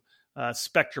awesome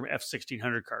Spectrum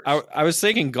F1600 cars. I was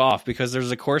thinking golf because there's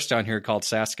a course down here called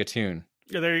Saskatoon.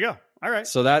 Yeah, there you go. All right.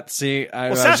 So I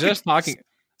was just talking.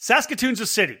 Saskatoon's a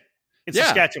city in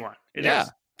Saskatchewan. It is.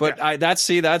 But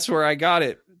that's where I got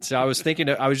it. So I was thinking,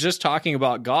 I was just talking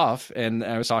about golf, and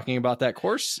I was talking about that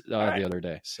course the other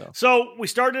day. So we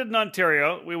started in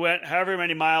Ontario. We went however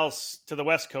many miles to the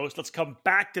West Coast. Let's come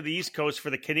back to the East Coast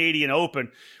for the Canadian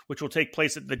Open, which will take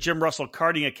place at the Jim Russell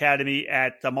Karting Academy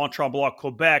at Mont-Tremblant,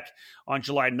 Quebec on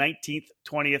July 19th,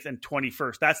 20th, and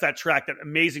 21st. That's that track, that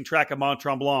amazing track of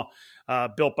Mont-Tremblant,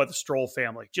 built by the Stroll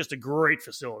family. Just a great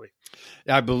facility.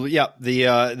 I believe,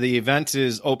 the event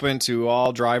is open to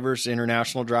all drivers,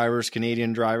 international drivers,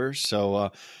 Canadian drivers.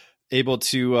 So able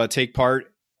to take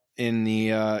part in the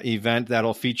event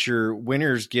that'll feature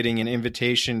winners getting an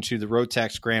invitation to the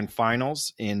Rotax Grand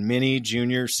Finals in Mini,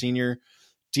 Junior, Senior,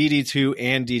 DD2,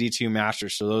 and DD2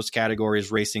 Masters. So those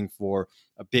categories racing for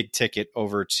a big ticket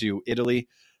over to Italy.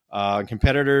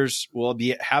 Competitors will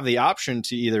have the option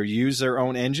to either use their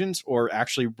own engines or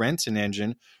actually rent an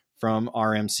engine from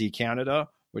RMC Canada,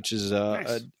 which is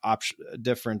a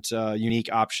different, unique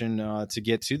option to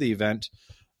get to the event.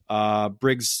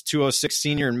 Briggs 206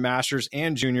 Senior and Masters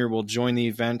and Junior will join the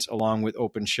event along with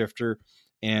Open Shifter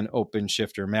and Open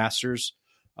Shifter Masters.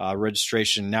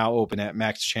 Registration now open at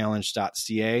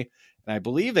maxchallenge.ca. And I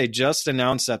believe they just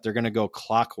announced that they're going to go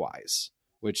clockwise,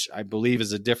 which I believe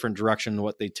is a different direction than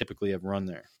what they typically have run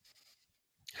there.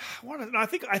 Well,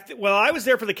 I was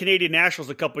there for the Canadian Nationals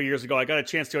a couple of years ago. I got a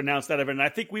chance to announce that event, and I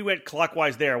think we went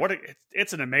clockwise there.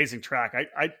 It's an amazing track.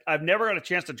 I've never got a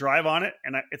chance to drive on it,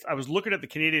 and I was looking at the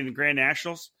Canadian Grand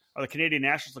Nationals or the Canadian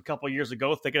Nationals a couple of years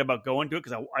ago, thinking about going to it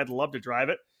because I'd love to drive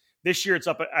it. This year, it's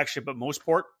up at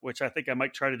Mosport, which I think I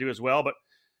might try to do as well, but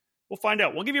we'll find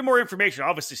out. We'll give you more information.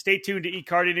 Obviously, stay tuned to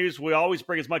eKarting News. We always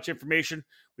bring as much information.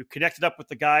 We've connected up with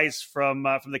the guys from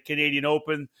the Canadian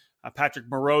Open. Patrick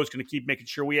Moreau is going to keep making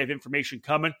sure we have information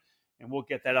coming, and we'll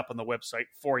get that up on the website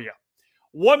for you.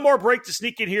 One more break to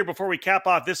sneak in here before we cap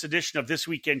off this edition of This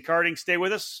Weekend Karting. Stay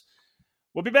with us.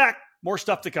 We'll be back. More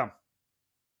stuff to come.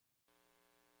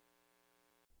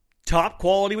 Top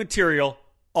quality material,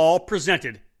 all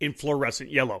presented in fluorescent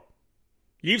yellow.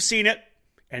 You've seen it,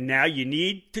 and now you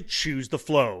need to choose the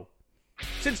flow.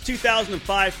 Since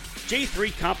 2005,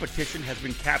 J3 Competition has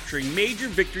been capturing major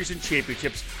victories and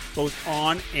championships both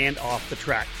on and off the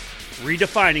track,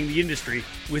 redefining the industry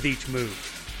with each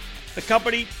move. The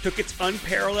company took its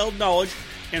unparalleled knowledge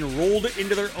and rolled it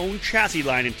into their own chassis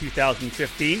line in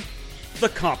 2015, the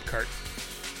Comp Kart.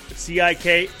 The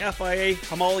CIK FIA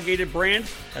homologated brand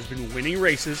has been winning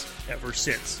races ever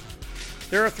since.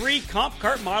 There are 3 Comp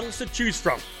Kart models to choose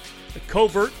from. The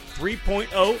Covert 3.0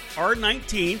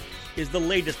 R19 is the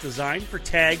latest design for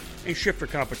tag and shifter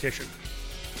competition.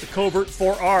 The Covert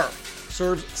 4R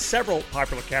serves several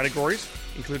popular categories,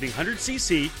 including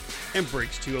 100cc and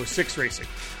Briggs 206 racing.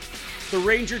 The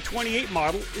Ranger 28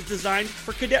 model is designed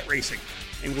for cadet racing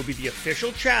and will be the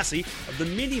official chassis of the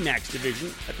Minimax division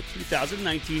at the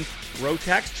 2019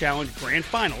 Rotax Challenge Grand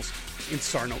Finals in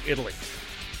Sarno, Italy.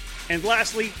 And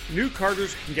lastly, new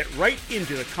karters can get right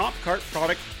into the Comp Kart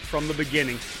product from the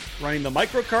beginning, running the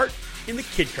microkart in the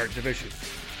Kid Kart division.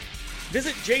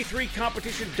 Visit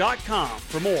j3competition.com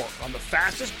for more on the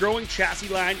fastest growing chassis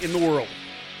line in the world.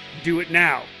 Do it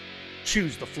now.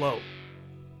 Choose the flow.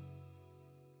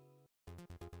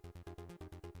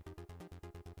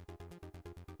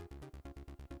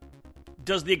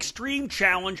 Does the extreme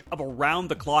challenge of a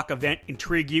round-the-clock event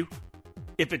intrigue you?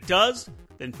 If it does,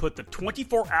 then put the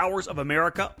 24 Hours of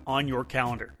America on your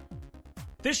calendar.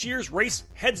 This year's race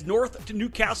heads north to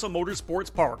Newcastle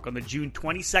Motorsports Park on the June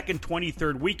 22nd,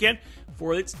 23rd weekend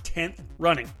for its 10th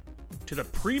running. To the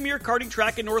premier karting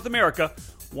track in North America,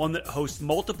 one that hosts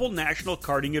multiple national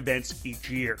karting events each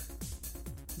year.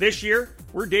 This year,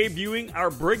 we're debuting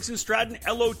our Briggs & Stratton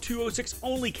LO206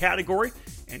 only category,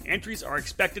 and entries are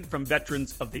expected from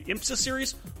veterans of the IMSA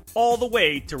series all the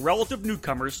way to relative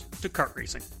newcomers to kart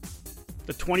racing.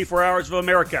 The 24 Hours of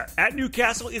America at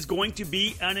Newcastle is going to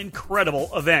be an incredible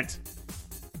event.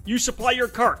 You supply your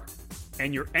kart,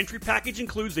 and your entry package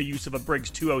includes the use of a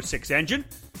Briggs 206 engine,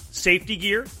 safety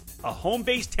gear, a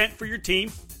home-based tent for your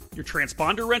team, your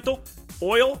transponder rental,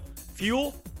 oil,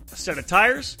 fuel, a set of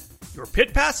tires, your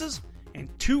pit passes, and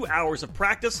 2 hours of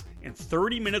practice and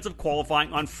 30 minutes of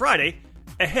qualifying on Friday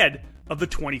ahead of the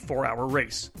 24-hour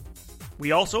race.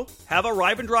 We also have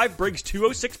Arrive and Drive Briggs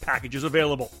 206 packages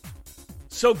available.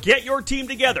 So get your team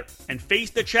together and face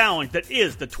the challenge that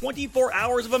is the 24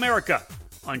 Hours of America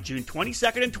on June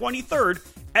 22nd and 23rd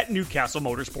at Newcastle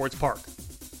Motorsports Park.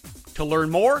 To learn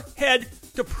more, head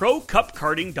to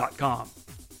ProCupKarting.com.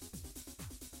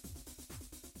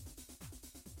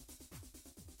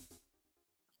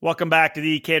 Welcome back to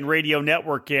the EKN Radio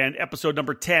Network and episode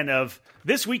number 10 of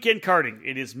This Weekend Karting.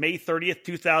 It is May 30th,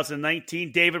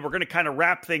 2019. David, we're going to kind of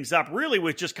wrap things up really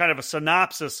with just kind of a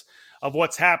synopsis of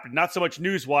what's happened. Not so much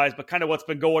news-wise, but kind of what's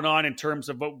been going on in terms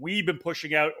of what we've been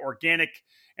pushing out, organic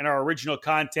and our original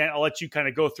content. I'll let you kind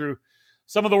of go through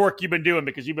some of the work you've been doing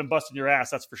because you've been busting your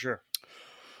ass, that's for sure.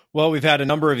 Well, we've had a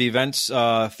number of events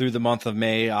through the month of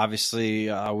May.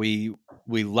 Obviously,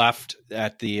 we left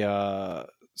at the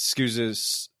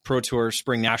SCUSA Pro Tour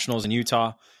Spring Nationals in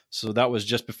Utah. So that was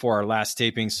just before our last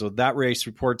taping. So that race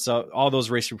reports up, all those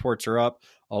race reports are up,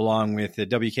 along with the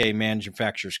WK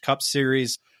Manufacturers Cup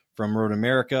Series, from Road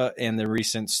America and the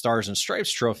recent Stars and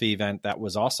Stripes Trophy event that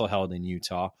was also held in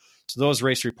Utah. So those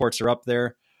race reports are up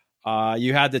there.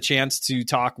 You had the chance to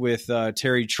talk with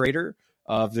Terry Trader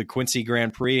of the Quincy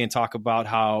Grand Prix and talk about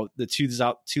how the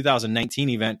 2019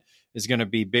 event is going to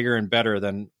be bigger and better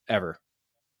than ever.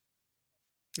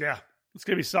 Yeah, it's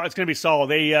going to be solid.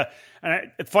 The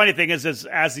funny thing is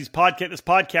as this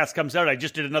podcast comes out, I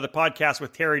just did another podcast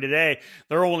with Terry today.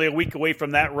 They're only a week away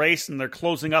from that race, and they're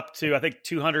closing up to, I think,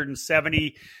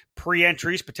 270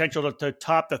 pre-entries, potential to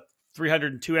top the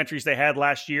 302 entries they had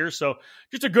last year. So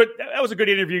that was a good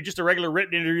interview, just a regular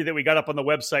written interview that we got up on the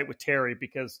website with Terry,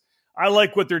 because I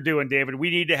like what they're doing, David. We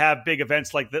need to have big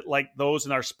events like those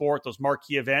in our sport, those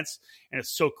marquee events, and it's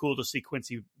so cool to see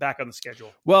Quincy back on the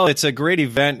schedule. Well, it's a great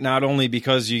event, not only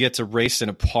because you get to race in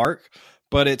a park,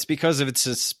 but it's because it's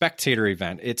a spectator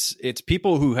event. It's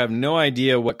people who have no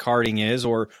idea what karting is,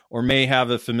 or may have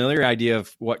a familiar idea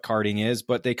of what karting is,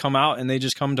 but they come out and they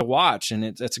just come to watch, and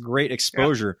it's a great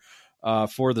exposure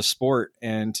for the sport,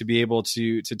 and to be able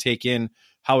to take in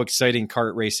how exciting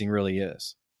kart racing really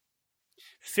is.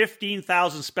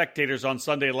 15,000 spectators on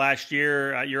Sunday last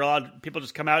year. You're allowed, people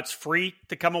just come out. It's free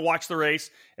to come and watch the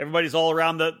race. Everybody's all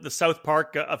around the South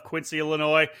Park of Quincy,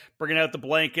 Illinois, bringing out the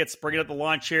blankets, bringing out the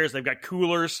lawn chairs. They've got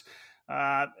coolers.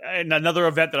 And another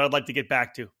event that I'd like to get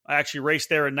back to. I actually raced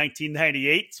there in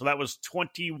 1998, so that was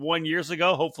 21 years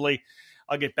ago. Hopefully,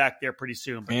 I'll get back there pretty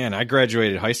soon. Man, I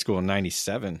graduated high school in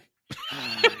 97.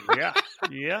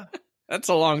 Yeah. That's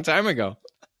a long time ago.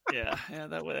 Yeah,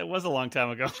 that was a long time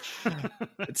ago.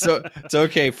 So it's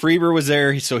okay. Freber was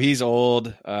there, so he's old.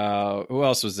 Who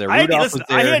else was there? Rudolph was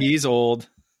there. He's old.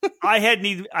 I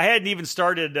hadn't even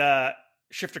started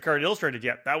Shifter Kart Illustrated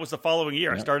yet. That was the following year.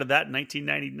 Yep. I started that in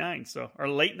 1999, or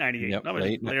late 98. Yep,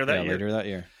 later that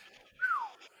year.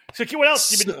 So what else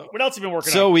have you been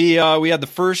working on? So we had the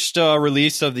first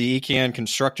release of the ECAN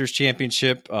Constructors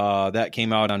Championship that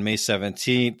came out on May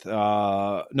 17th.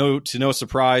 No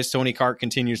surprise, Tony Kart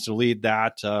continues to lead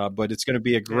that, but it's going to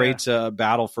be a great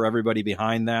battle for everybody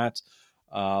behind that.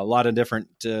 A lot of different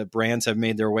brands have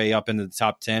made their way up into the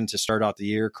top 10 to start out the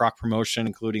year. Croc Promotion,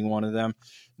 including one of them.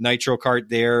 Nitro Kart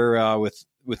there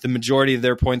with the majority of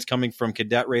their points coming from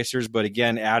cadet racers, but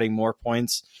again, adding more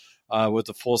points with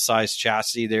the full-size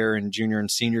chassis there in junior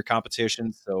and senior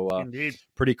competitions. So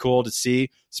pretty cool to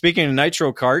see. Speaking of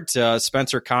Nitro Kart,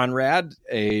 Spencer Conrad,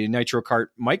 a Nitro Kart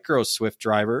Micro Swift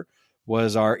driver,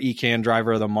 was our ECAN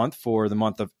driver of the month for the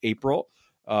month of April.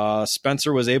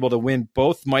 Spencer was able to win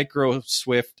both Micro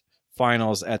Swift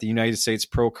finals at the United States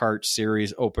Pro Kart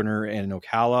Series opener in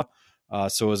Ocala.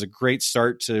 So it was a great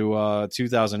start to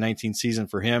 2019 season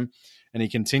for him. And he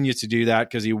continues to do that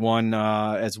because he won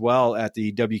as well at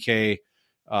the WK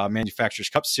Manufacturers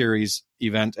Cup Series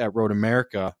event at Road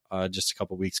America just a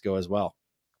couple weeks ago as well.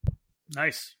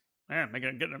 Nice. Man,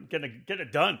 getting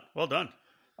it done. Well done.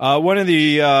 One of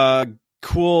the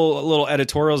cool little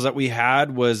editorials that we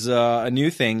had was a new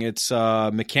thing. It's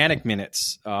Mechanic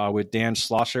Minutes with Dan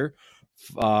Schlosser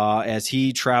as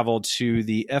he traveled to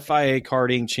the FIA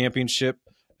Karting Championship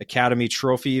Academy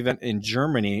Trophy event in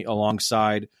Germany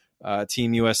alongside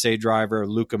Team USA driver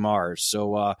Luca Mars.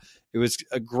 So it was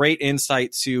a great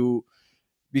insight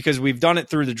because we've done it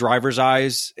through the driver's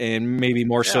eyes and maybe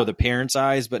more so the parents'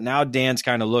 eyes, but now Dan's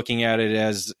kind of looking at it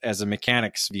as a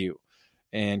mechanic's view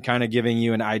and kind of giving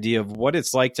you an idea of what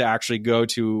it's like to actually go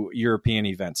to European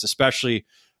events, especially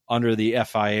under the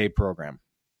FIA program.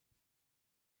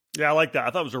 Yeah, I like that. I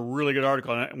thought it was a really good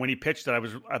article. And when he pitched it,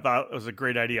 I thought it was a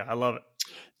great idea. I love it.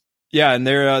 Yeah, and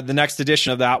the next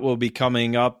edition of that will be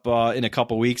coming up in a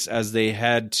couple weeks as they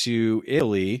head to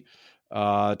Italy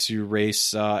to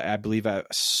race, I believe,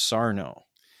 at Sarno.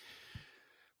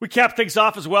 We capped things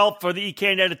off as well for the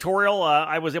ECAN editorial.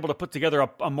 I was able to put together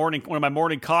one of my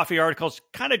morning coffee articles,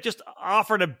 kind of just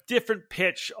offered a different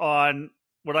pitch on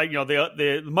what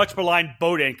the much maligned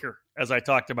boat anchor, as I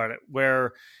talked about it,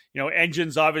 where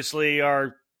engines obviously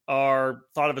are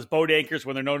thought of as boat anchors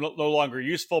when they're no longer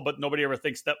useful, but nobody ever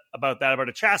thinks about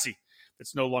a chassis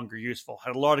that's no longer useful.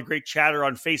 Had a lot of great chatter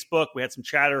on Facebook. We had some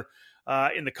chatter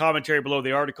in the commentary below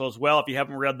the article as well. If you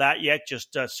haven't read that yet,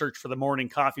 just search for the morning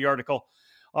coffee article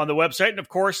on the website. And of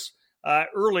course,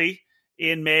 early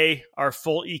in May, our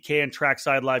full ECAN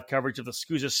trackside live coverage of the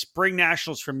SCUSA Spring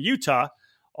Nationals from Utah,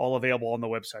 all available on the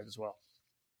website as well.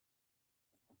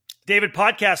 David,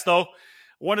 podcast though,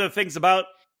 one of the things about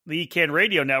the ECAN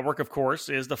Radio Network, of course,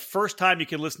 is the first time you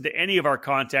can listen to any of our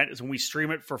content is when we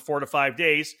stream it for 4 to 5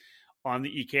 days on the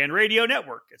ECAN Radio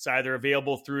Network. It's either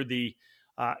available through the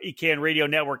ECAN Radio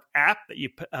Network app that you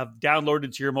have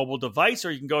downloaded to your mobile device,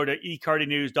 or you can go to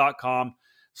ekartingnews.com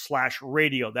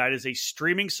radio. That is a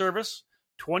streaming service,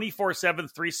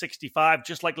 24/7, 365,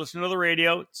 just like listening to the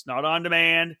radio. It's not on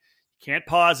demand. You can't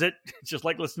pause it. It's just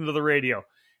like listening to the radio.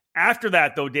 After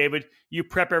that, though, David, you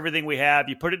prep everything we have.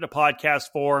 You put it in a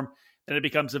podcast form, then it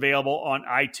becomes available on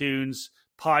iTunes,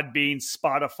 Podbean,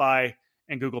 Spotify,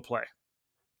 and Google Play.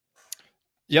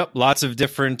 Yep, lots of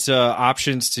different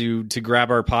options to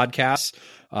grab our podcasts.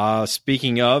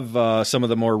 Speaking of some of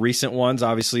the more recent ones,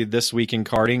 obviously This Week in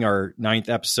Karting, our 9th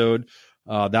episode,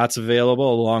 that's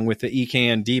available along with the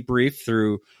EKN debrief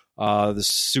through the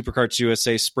Superkarts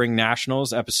USA Spring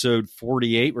Nationals, episode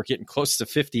 48. We're getting close to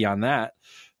 50 on that.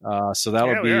 So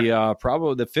that'll be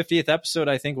probably the 50th episode,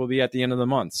 I think, will be at the end of the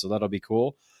month. So that'll be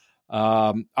cool.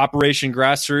 Operation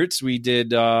Grassroots, we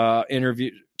did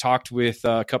talked with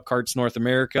Cup Karts North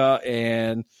America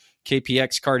and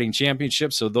KPX Karting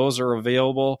Championship. So those are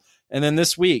available. And then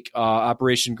this week,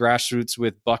 Operation Grassroots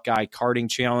with Buckeye Karting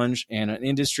Challenge and an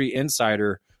industry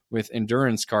insider with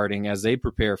Endurance Karting as they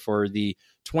prepare for the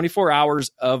 24 Hours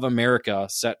of America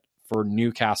set for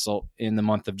Newcastle in the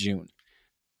month of June.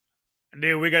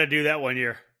 Dude, we got to do that one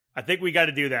year. I think we got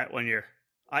to do that one year.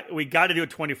 We got to do a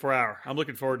 24-hour. I'm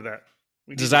looking forward to that.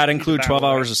 Does that include 12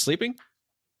 hours of sleeping?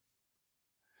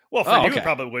 Well, for you, it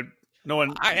probably would. No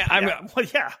one.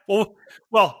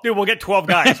 Well, dude, we'll get 12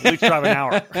 guys. We'll each drive an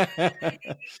hour.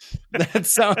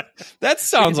 That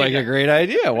sounds like a great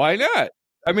idea. Why not?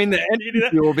 I mean, the entry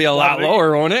fee will be a lot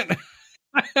lower, won't it?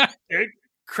 We'll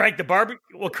crank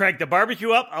the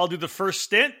barbecue up. I'll do the first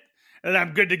stint, and then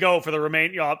I'm good to go for the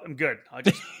remaining. I'm good. I'll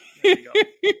just.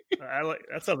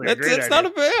 That sounds like a great idea. That's not a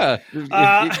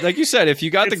bad. Like you said, if you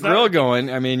got the grill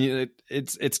going, I mean,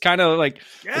 it's kind of like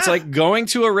it's like going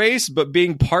to a race, but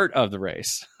being part of the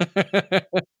race.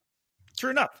 True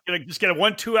enough. Just get a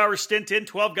 1-2 hour stint in,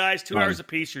 12 guys, 2 hours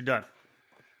apiece. You're done.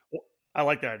 I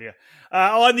like that idea.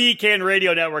 On the EKN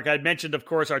Radio Network, I mentioned, of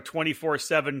course, our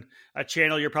 24/7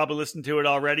 channel. You're probably listening to it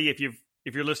already. If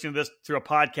you're listening to this through a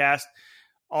podcast.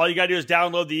 All you got to do is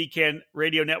download the EKN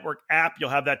Radio Network app. You'll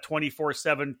have that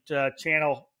 24/7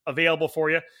 channel available for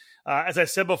you. As I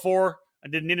said before, I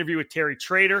did an interview with Terry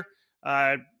Trader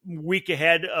week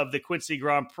ahead of the Quincy in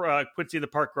the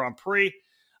Park Grand Prix.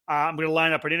 I'm going to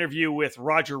line up an interview with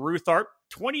Roger Ruthart,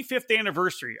 25th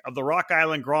anniversary of the Rock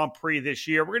Island Grand Prix this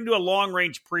year. We're going to do a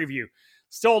long-range preview.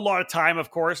 Still a lot of time,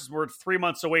 of course. We're 3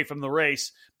 months away from the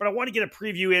race, but I want to get a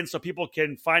preview in so people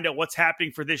can find out what's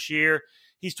happening for this year.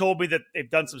 He's told me that they've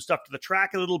done some stuff to the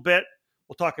track a little bit.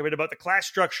 We'll talk a bit about the class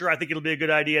structure. I think it'll be a good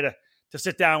idea to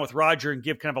sit down with Roger and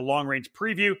give kind of a long-range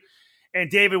preview. And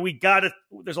David,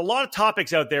 there's a lot of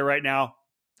topics out there right now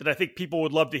that I think people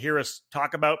would love to hear us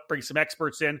talk about, bring some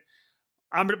experts in.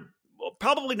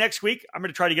 Probably next week, I'm going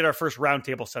to try to get our first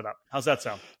roundtable set up. How's that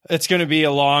sound? It's going to be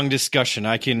a long discussion.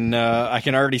 I can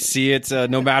already see it.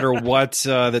 No matter what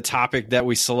the topic that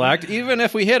we select, even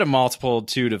if we hit a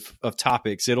multitude of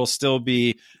topics, it'll still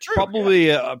be probably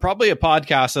a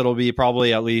podcast that'll be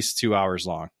probably at least 2 hours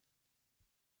long.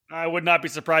 I would not be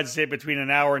surprised to say between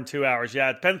an hour and 2 hours. Yeah,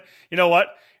 it depends. You know what?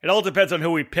 It all depends on who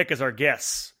we pick as our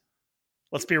guests.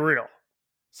 Let's be real.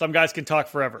 Some guys can talk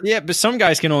forever. Yeah, but some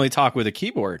guys can only talk with a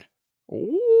keyboard.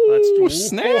 Ooh,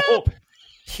 snap.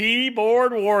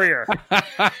 Keyboard warrior.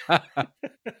 All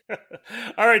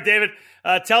right, David.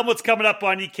 Tell them what's coming up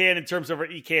on EKN in terms of our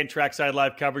EKN Trackside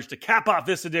Live coverage to cap off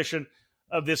this edition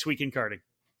of This Week in Karting.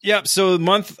 Yep. So the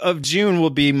month of June will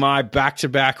be my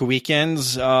back-to-back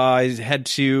weekends. I head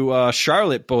to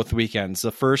Charlotte both weekends.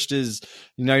 The first is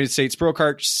United States Pro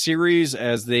Kart Series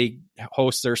as they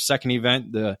host their second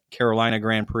event, the Carolina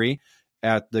Grand Prix,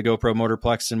 at the GoPro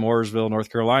Motorplex in Mooresville,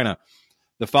 North Carolina.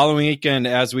 The following weekend,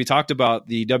 as we talked about,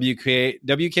 the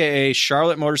WKA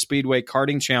Charlotte Motor Speedway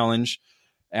Karting Challenge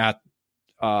at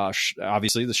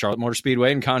obviously the Charlotte Motor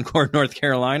Speedway in Concord, North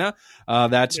Carolina.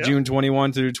 That's June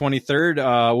 21 through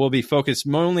 23rd. We'll be focused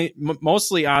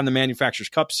mostly on the Manufacturers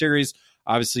Cup Series,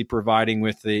 obviously providing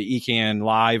with the EKN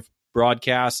live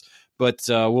broadcast, but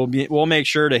we'll make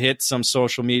sure to hit some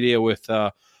social media with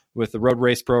the road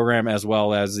race program as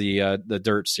well as the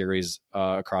dirt series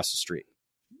across the street.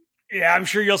 Yeah, I'm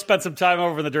sure you'll spend some time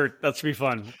over in the dirt. That's be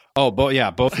fun. Oh,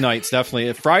 both nights,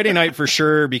 definitely. Friday night for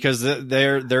sure, because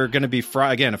they're going to be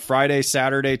a Friday,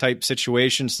 Saturday type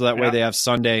situation. So that way they have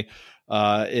Sunday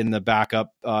in the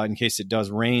backup in case it does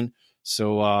rain.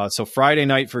 So Friday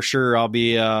night for sure, I'll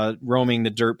be roaming the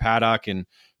dirt paddock and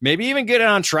maybe even get it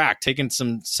on track, taking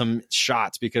some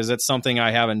shots, because that's something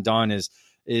I haven't done is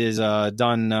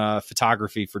done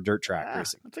photography for dirt track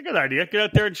racing. That's a good idea. Get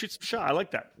out there and shoot some shot. I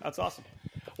like that. That's awesome.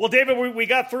 Well, David, we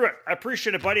got through it. I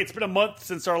appreciate it, buddy. It's been a month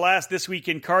since our last This Week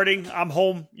in Karting. I'm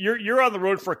home. You're on the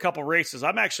road for a couple races.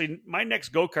 I'm actually, my next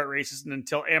go-kart race isn't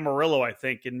until Amarillo, I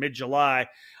think, in mid-July.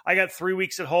 I got 3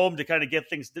 weeks at home to kind of get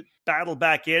things battled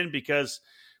back in, because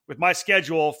with my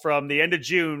schedule from the end of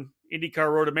June,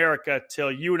 IndyCar Road America,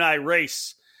 till you and I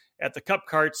race at the Cup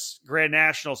Karts Grand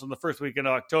Nationals in the first weekend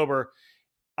of October,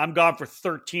 I'm gone for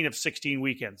 13 of 16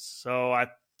 weekends. So I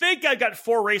think I got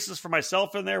 4 races for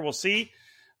myself in there. We'll see.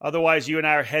 Otherwise, you and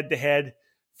I are head-to-head.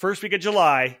 First week of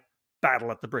July, battle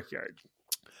at the Brickyard.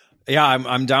 Yeah,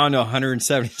 I'm down to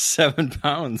 177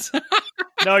 pounds.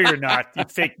 No, you're not. You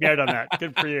faked me out on that.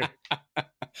 Good for you.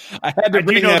 I had to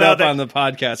bring that up on the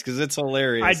podcast because it's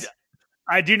hilarious.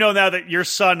 I do know now that your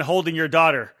son holding your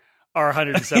daughter are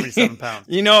 177 pounds.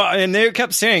 You know, and they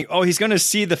kept saying, "Oh, he's going to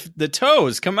see the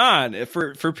toes." Come on,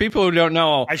 for people who don't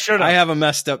know, I have a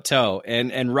messed up toe,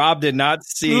 and Rob did not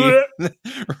see.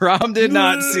 Rob did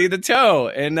not see the toe,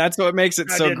 and that's what makes it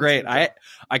so great.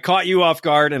 I caught you off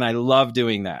guard, and I love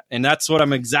doing that, and that's what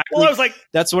I'm exactly. Well, I was like,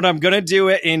 that's what I'm going to do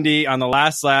at Indy on the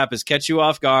last lap: is catch you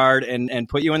off guard and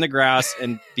put you in the grass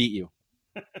and beat you.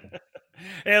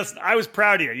 Hey, listen, I was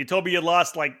proud of you. You told me you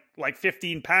lost like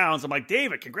 15 pounds. I'm like,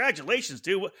 David, congratulations,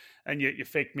 dude. And you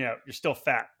faked me out. You're still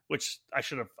fat, which I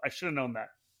should have known that.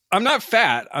 I'm not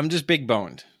fat. I'm just big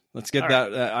boned. Let's get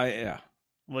that. Yeah.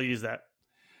 We'll use that.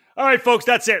 All right, folks,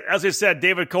 that's it. As I said,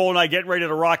 David Cole and I getting ready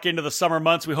to rock into the summer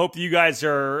months. We hope that you guys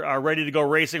are ready to go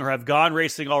racing or have gone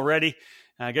racing already.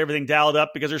 Get everything dialed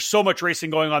up, because there's so much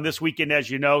racing going on this weekend, as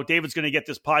you know. David's going to get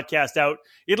this podcast out.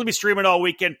 It'll be streaming all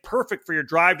weekend, perfect for your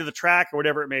drive to the track or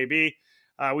whatever it may be.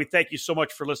 We thank you so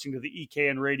much for listening to the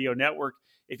EKN Radio Network.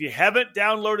 If you haven't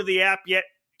downloaded the app yet,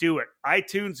 do it.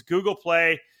 iTunes, Google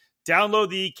Play, download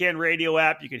the EKN Radio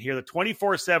app. You can hear the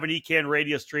 24/7 EKN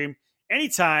radio stream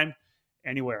anytime,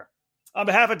 anywhere. On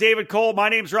behalf of David Cole, my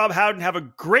name's Rob Howden. Have a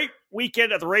great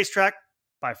weekend at the racetrack.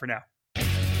 Bye for now.